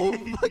the Yeah, whole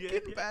yeah, fucking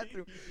yeah,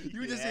 bathroom. You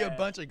would just see a yeah.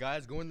 bunch of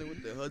guys going there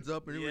with their hoods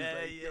up, and it was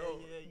like, yo,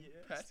 yeah.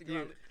 passing Dude.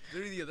 around.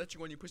 Literally the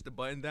electric one, you push the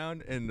button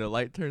down and the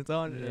light turns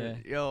on. Yeah.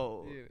 And,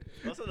 yo,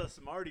 Yeah. Also the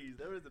Smarties,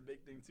 that was a big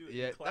thing too. in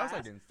yeah, that was like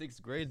class. in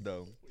 6th grade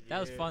though. That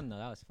was Yeah. fun though.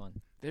 That was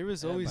fun. There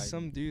was always Everybody-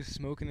 some dude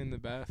smoking in the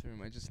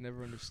bathroom. I just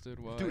never understood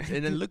why. Dude,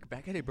 and then look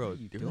back at it, bro. What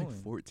are you They're like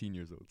doing? 14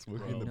 years old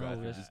smoking Bro, in the no,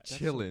 bathroom, that's- just that's so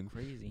chilling.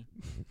 crazy.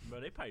 Bro,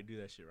 they probably do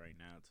that shit right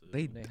now too.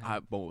 They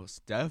have-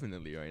 Most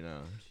definitely right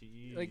now.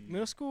 Like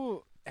middle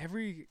school,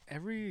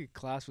 every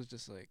class was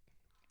just like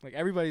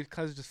everybody's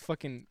class was just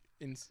fucking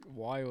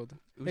wild.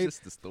 It was Hey,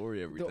 just the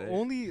story every day.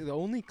 The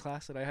only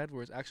class that I had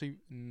where it's actually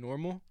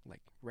normal,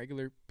 like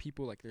regular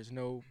people, like there's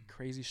no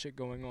crazy shit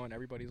going on.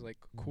 Everybody's like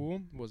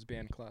cool. Was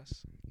band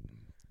class.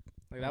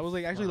 Like that was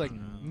like actually like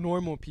Fucking-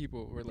 normal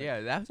people. Were like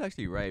Yeah, that was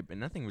actually right, but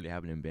nothing really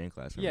happened in band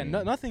class. for yeah. me.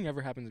 Nothing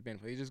ever happens in band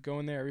class. They just go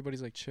in there.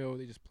 Everybody's like chill.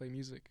 They just play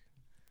music.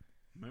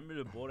 Remember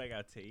the boy that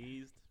got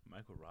tased?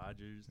 Michael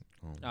Rogers.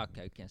 Oh.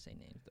 Okay, we can't say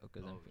names though,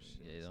 cause Oh, I'm,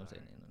 shit, yeah, don't say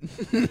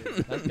sorry.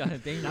 names. That's kind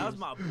of dangerous. That was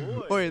my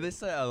boy. Boy, they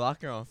set a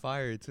locker on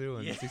fire too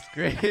in Yeah. 6th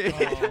grade.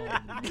 Oh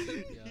my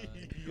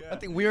God. I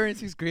think we were in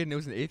 6th grade and it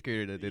was an 8th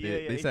grader that did Yeah,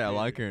 it. yeah, They eighth set a grader.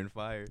 locker on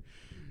fire.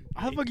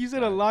 How the fuck you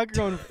said a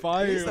locker on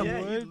fire? Some Yeah,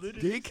 he What?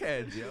 literally-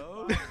 dickheads,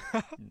 yo.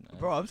 Nah.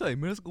 Bro, I'm telling you,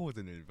 middle school was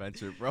an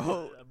adventure,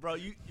 bro. Bro,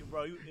 it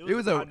It was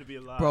was a- a time to be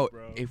alive, Bro,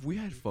 bro. if we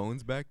had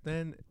phones back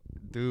then,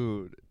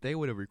 dude, they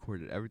would have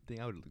recorded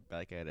everything. I would look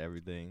back at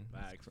everything.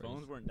 Facts, crazy.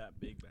 phones weren't that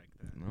big back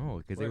then. No,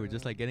 because they were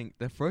just like getting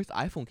the first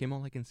iPhone came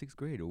out like in 6th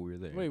grade, or we were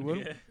there. Wait, what?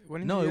 Yeah.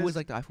 When did No, you it was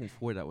guys- like the iPhone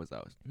 4 that was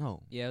out.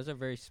 No, Yeah, it was a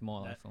very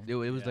small That- iPhone. it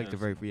was Yeah, like the it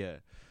very was yeah.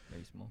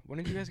 Very small. When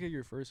did you guys get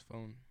your first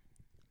phone?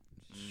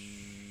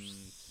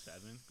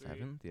 7th grade.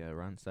 7th, yeah,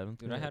 around 7th.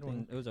 Dude, I had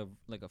one. It was a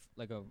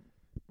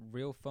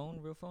real phone,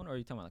 or are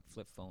you talking about like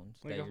flip phones?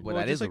 Like that a, you're- Well,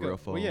 that just is a like real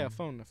Well, yeah, a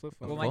phone. phone, a flip A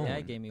phone. Well, my dad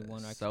phone. gave me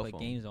one. I could Cell play phone.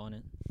 games on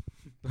it.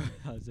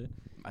 How's it?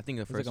 I think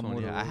the was like first a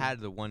one. Yeah, I Motorola. had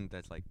the one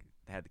that's like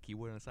that had the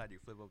keyboard on the side. You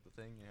flip up the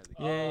thing. You had the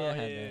Yeah, yeah, I Oh,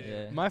 had yeah, that.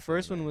 yeah. Yeah. My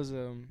first one was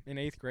in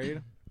 8th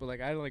grade, but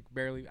like I like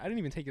barely. I didn't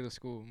even take it to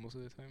school most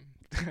of the time.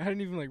 I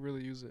didn't even like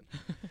really use it.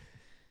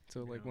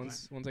 So like Yeah,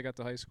 once I got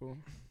to high school.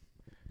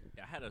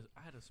 Yeah, I had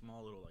a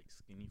small little like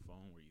skinny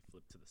phone where you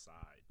flip to the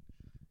side.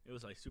 It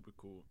was like super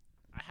cool.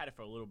 I had it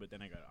for a little bit,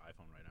 then I got an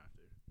iPhone right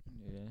after.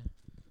 Yeah.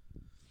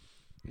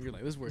 You're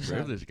like, this works out.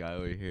 privileged guy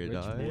over here, Rich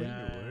dog. boy.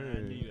 I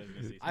knew you guys were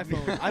gonna say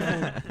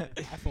iPhone,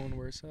 something. iPhone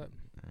works up.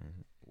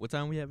 What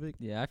time we have, Vic?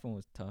 Yeah, iPhone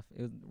was tough.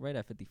 It was right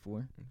at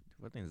 54.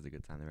 I think it's a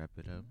good time to wrap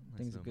it up. I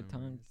think it's a good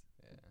time.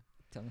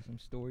 Telling some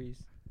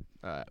stories.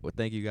 All right. Well,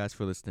 thank you guys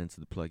for listening to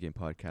the Plug In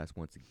Podcast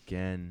once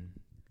again.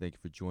 Thank you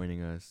for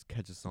joining us.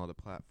 Catch us on all the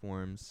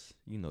platforms.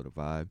 You know the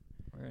vibe.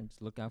 And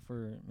just look out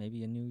for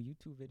maybe a new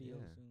YouTube video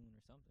Yeah. soon.